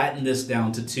you flatten this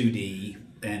down to 2D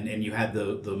and you had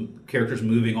the characters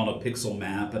moving on a pixel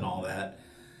map and all that,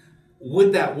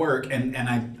 would that work? And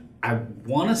I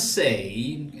want to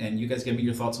say, and you guys give me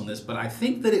your thoughts on this, but I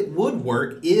think that it would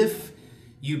work if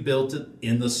you built it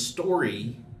in the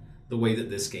story the way that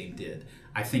this game did.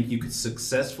 I think you could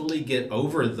successfully get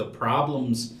over the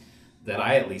problems that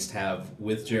I at least have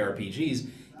with JRPGs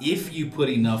if you put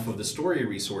enough of the story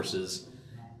resources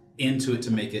into it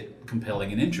to make it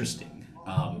compelling and interesting.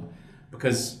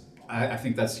 Because I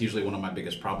think that's usually one of my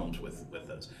biggest problems with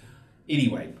those.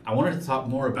 Anyway, I wanted to talk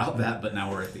more about that, but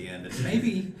now we're at the end.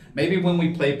 And maybe when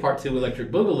we play Part 2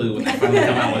 Electric Boogaloo, when they finally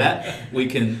come out with that,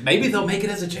 maybe they'll make it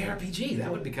as a JRPG.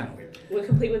 That would be kind of weird. We're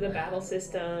complete with a battle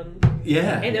system.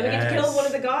 Yeah. And then we get to kill one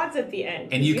of the gods at the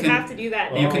end. And you have to do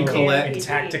that. You can collect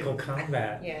tactical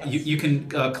combat. Yes. You can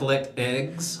collect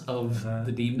eggs of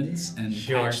the demons and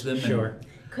hatch them. Sure.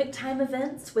 Quick time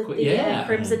events with the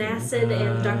Crimson Acid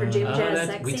and Dr. Jim Jazz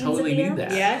sex we scenes totally at the need end.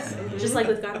 that. Yes. Just like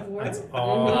with God of War. That's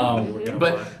all we were going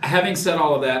But for. having said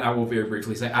all of that, I will very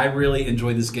briefly say I really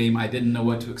enjoyed this game. I didn't know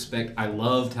what to expect. I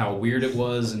loved how weird it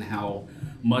was and how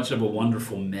much of a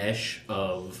wonderful mesh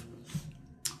of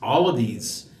all of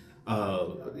these,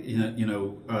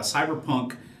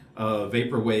 cyberpunk,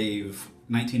 vaporwave,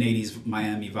 1980s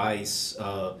Miami Vice,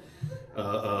 the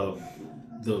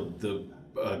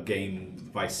game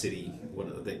Vice City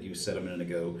that you said a minute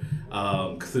ago,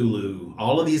 Cthulhu,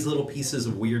 all of these little pieces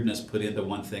of weirdness put into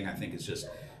one thing, I think is just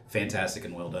fantastic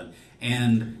and well done.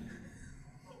 And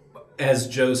as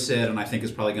Joe said, and I think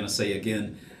is probably going to say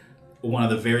again, one of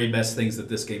the very best things that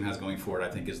this game has going for it, I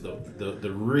think, is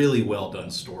the really well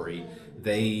done story.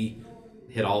 They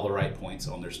hit all the right points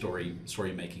on their story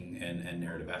making and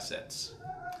narrative assets.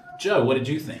 Joe, what did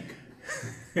you think?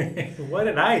 What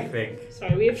did I think?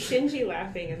 Sorry, we have Shinji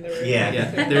laughing in the room.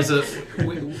 Yeah. There's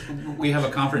we have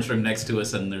a conference room next to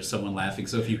us, and there's someone laughing.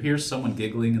 So if you hear someone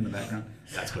giggling in the background,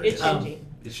 that's what it It's is. Shinji.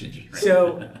 It's Shinji. Right?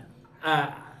 So,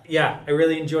 I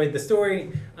really enjoyed the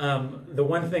story. The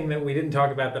one thing that we didn't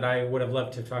talk about that I would have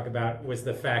loved to talk about was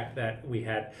the fact that we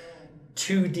had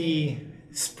 2D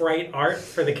sprite art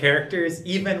for the characters,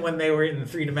 even when they were in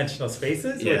three-dimensional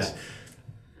spaces, which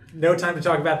no time to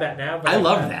talk about that now. But I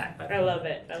love that. I love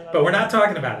it. But we're not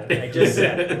talking about it. I just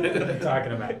said we're not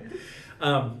talking about it.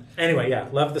 Anyway,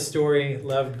 loved the story,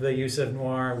 loved the use of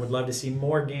noir, would love to see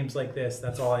more games like this.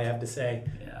 That's all I have to say.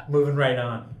 Yeah. Moving right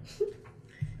on.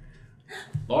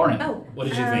 Lauren, what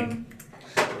did you think?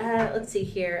 Let's see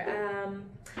here.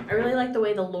 I really like the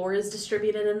way the lore is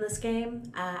distributed in this game.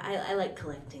 I like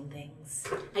collecting things.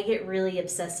 I get really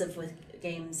obsessive with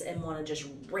games and want to just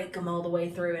rake them all the way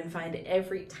through and find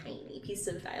every tiny piece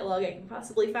of dialogue I can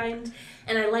possibly find.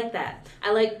 And I like that.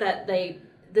 I like that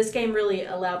this game really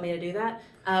allowed me to do that.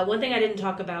 One thing I didn't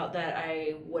talk about that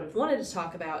I would have wanted to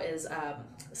talk about is,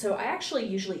 so I actually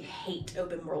usually hate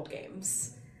open world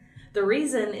games. The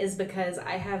reason is because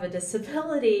I have a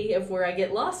disability of where I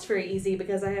get lost very easy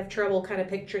because I have trouble kind of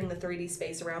picturing the 3D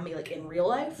space around me like in real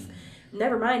life.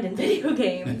 Never mind in video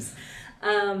games.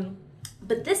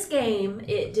 But this game,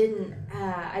 it didn't.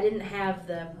 I didn't have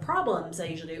the problems I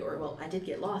usually do, I did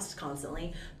get lost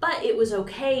constantly, but it was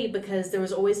okay because there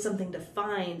was always something to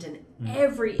find in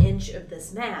every inch of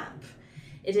this map.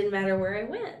 It didn't matter where I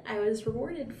went; I was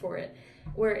rewarded for it.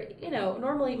 Where,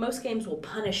 normally most games will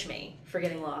punish me for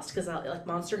getting lost because like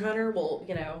Monster Hunter will,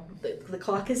 the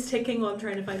clock is ticking while I'm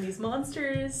trying to find these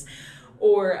monsters,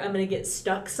 or I'm gonna get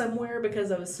stuck somewhere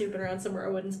because I was snooping around somewhere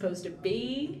I wasn't supposed to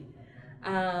be.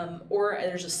 or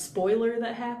there's a spoiler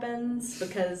that happens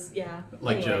because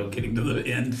Like anyway. Joe getting to the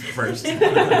end first.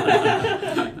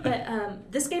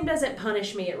 But this game doesn't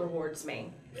punish me; it rewards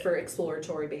me for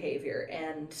exploratory behavior,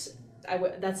 and I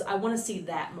want to see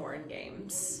that more in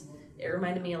games. It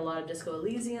reminded me a lot of Disco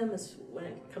Elysium is when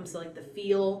it comes to like the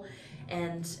feel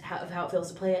and how it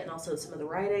feels to play it, and also some of the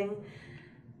writing.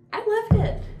 I loved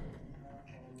it.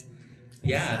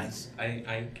 Yeah, Nice.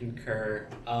 I concur.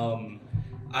 I'm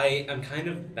kind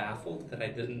of baffled that I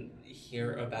didn't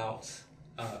hear about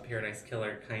Paradise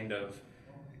Killer kind of,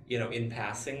 in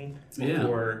passing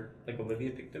before like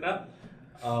Olivia picked it up.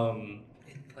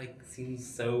 It like seems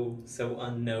so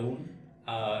unknown,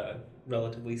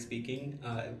 relatively speaking,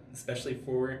 especially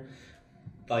for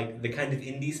like the kind of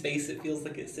indie space it feels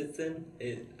like it sits in.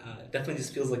 It definitely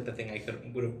just feels like the thing I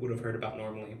would have heard about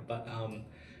normally, but.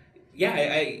 Yeah,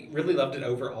 I really loved it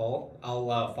overall.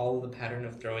 I'll follow the pattern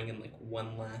of throwing in like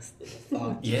one last little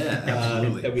thought Yeah,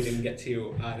 absolutely. that we didn't get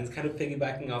to. And it's kind of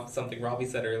piggybacking off something Robbie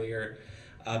said earlier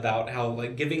about how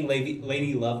like giving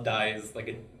Lady Love Dies like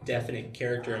a definite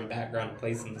character and background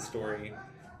place in the story.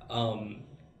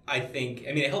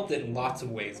 It helped it in lots of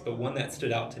ways, but one that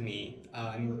stood out to me,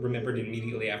 and remembered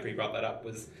immediately after he brought that up,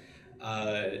 was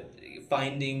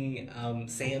finding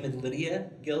Sam and Lydia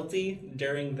guilty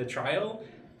during the trial.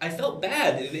 I felt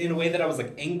bad in a way that I was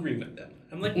like angry with them.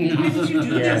 I'm like, why did you do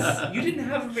this? You didn't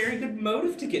have a very good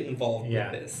motive to get involved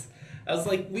with this. I was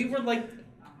like, we were like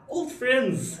old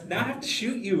friends. Now I have to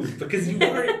shoot you because you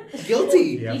are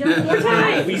guilty. You don't 4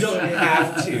 times. We don't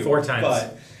have to. 4 times.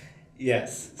 But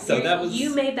yes. So that was.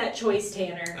 You made that choice,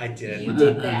 Tanner. I did. You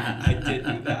did that. I did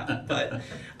do that. But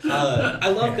I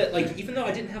love that, like, even though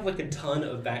I didn't have like a ton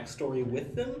of backstory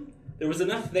with them, there was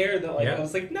enough there that like I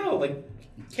was like, no, like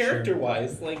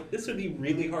character-wise, like this would be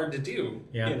really hard to do.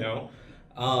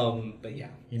 But yeah.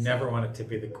 You never want it to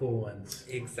be the cool ones.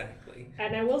 Exactly.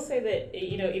 And I will say that,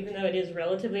 even though it is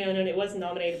relatively unknown, it was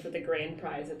nominated for the grand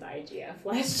prize at the IGF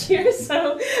last year,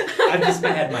 so... I've just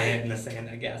had my head in the sand,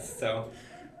 I guess, so...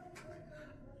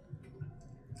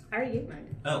 I already gave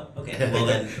mine. Oh, okay. Well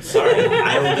then, sorry.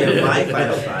 I will give my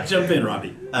final thought. Jump in,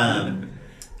 Robbie.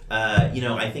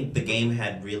 I think the game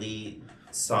had really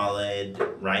solid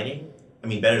writing. I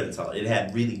mean, better than solid. It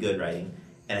had really good writing,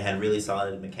 and it had really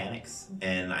solid mechanics.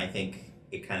 And I think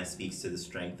it kind of speaks to the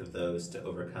strength of those to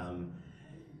overcome,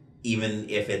 even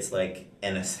if it's like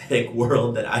an aesthetic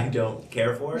world that I don't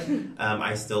care for.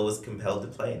 I still was compelled to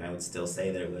play, and I would still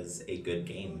say that it was a good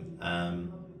game.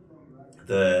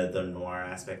 The noir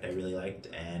aspect I really liked,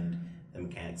 and the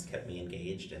mechanics kept me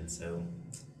engaged, and so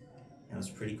it was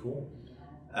pretty cool.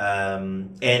 I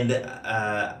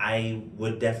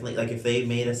would definitely, like, if they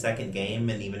made a second game,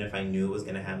 and even if I knew it was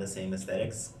going to have the same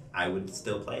aesthetics, I would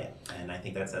still play it, and I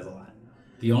think that says a lot.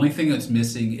 The only thing that's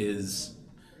missing is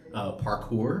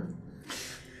parkour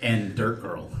and Dirt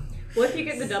Girl. What if you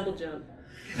get the double jump?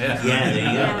 Yeah, Yeah, there you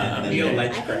go. Yeah. And then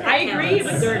Ledge I think grab. that I agree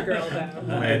counts. with Dirt Girl,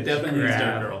 though. it definitely is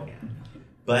Dirt Girl.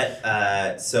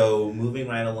 But, so moving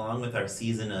right along with our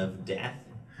season of death,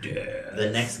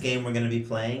 the next game we're going to be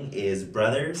playing is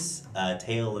Brothers, A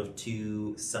Tale of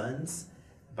Two Sons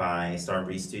by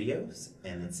Starbreeze Studios,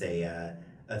 and it's a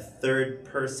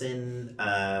third-person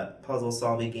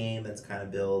puzzle-solving game that's kind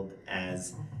of billed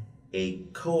as a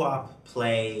co-op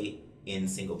play in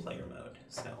single-player mode.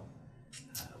 So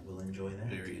we'll enjoy that.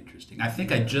 Very interesting. I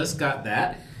think I just got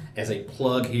that as a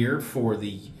plug here for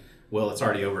it's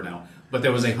already over now, but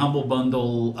there was a Humble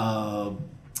Bundle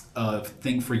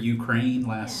thing for Ukraine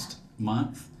last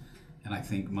month, and I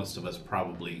think most of us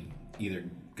probably either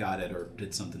got it or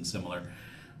did something similar.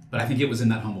 But I think it was in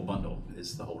that Humble Bundle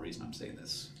is the whole reason I'm saying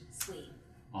this. Sweet.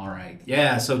 All right.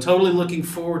 Yeah, so totally looking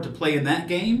forward to playing that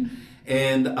game.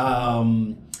 And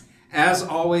as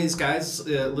always, guys,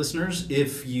 listeners,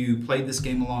 if you played this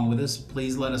game along with us,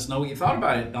 please let us know what you thought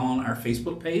about it on our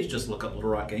Facebook page. Just look up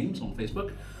Little Rock Games on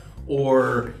Facebook,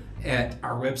 or at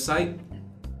our website,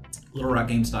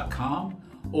 littlerockgames.com,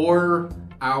 or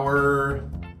our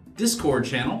Discord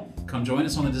channel. Come join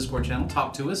us on the Discord channel.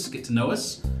 Talk to us. Get to know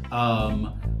us.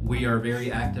 We are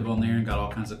very active on there and got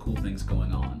all kinds of cool things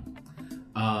going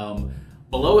on.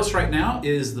 Below us right now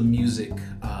is the music,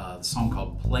 the song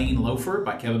called Plain Loafer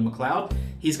by Kevin MacLeod.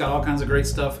 He's got all kinds of great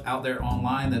stuff out there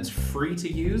online that's free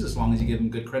to use as long as you give him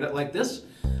good credit like this.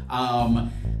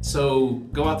 So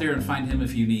go out there and find him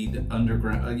if you need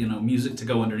underground, music to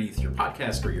go underneath your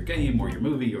podcast or your game or your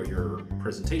movie or your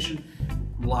presentation.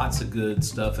 Lots of good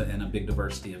stuff and a big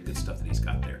diversity of good stuff that he's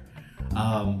got there.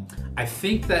 I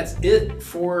think that's it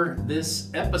for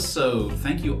this episode.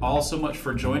 Thank you all so much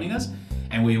for joining us.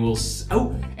 And we will.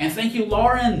 And thank you,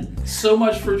 Lauren, so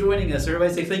much for joining us.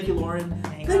 Everybody say thank you, Lauren.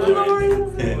 Thanks, Thank you,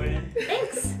 Lauren.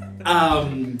 Thanks.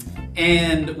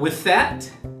 And with that,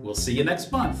 we'll see you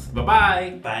next month.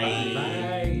 Bye-bye. Bye.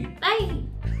 Bye. Bye.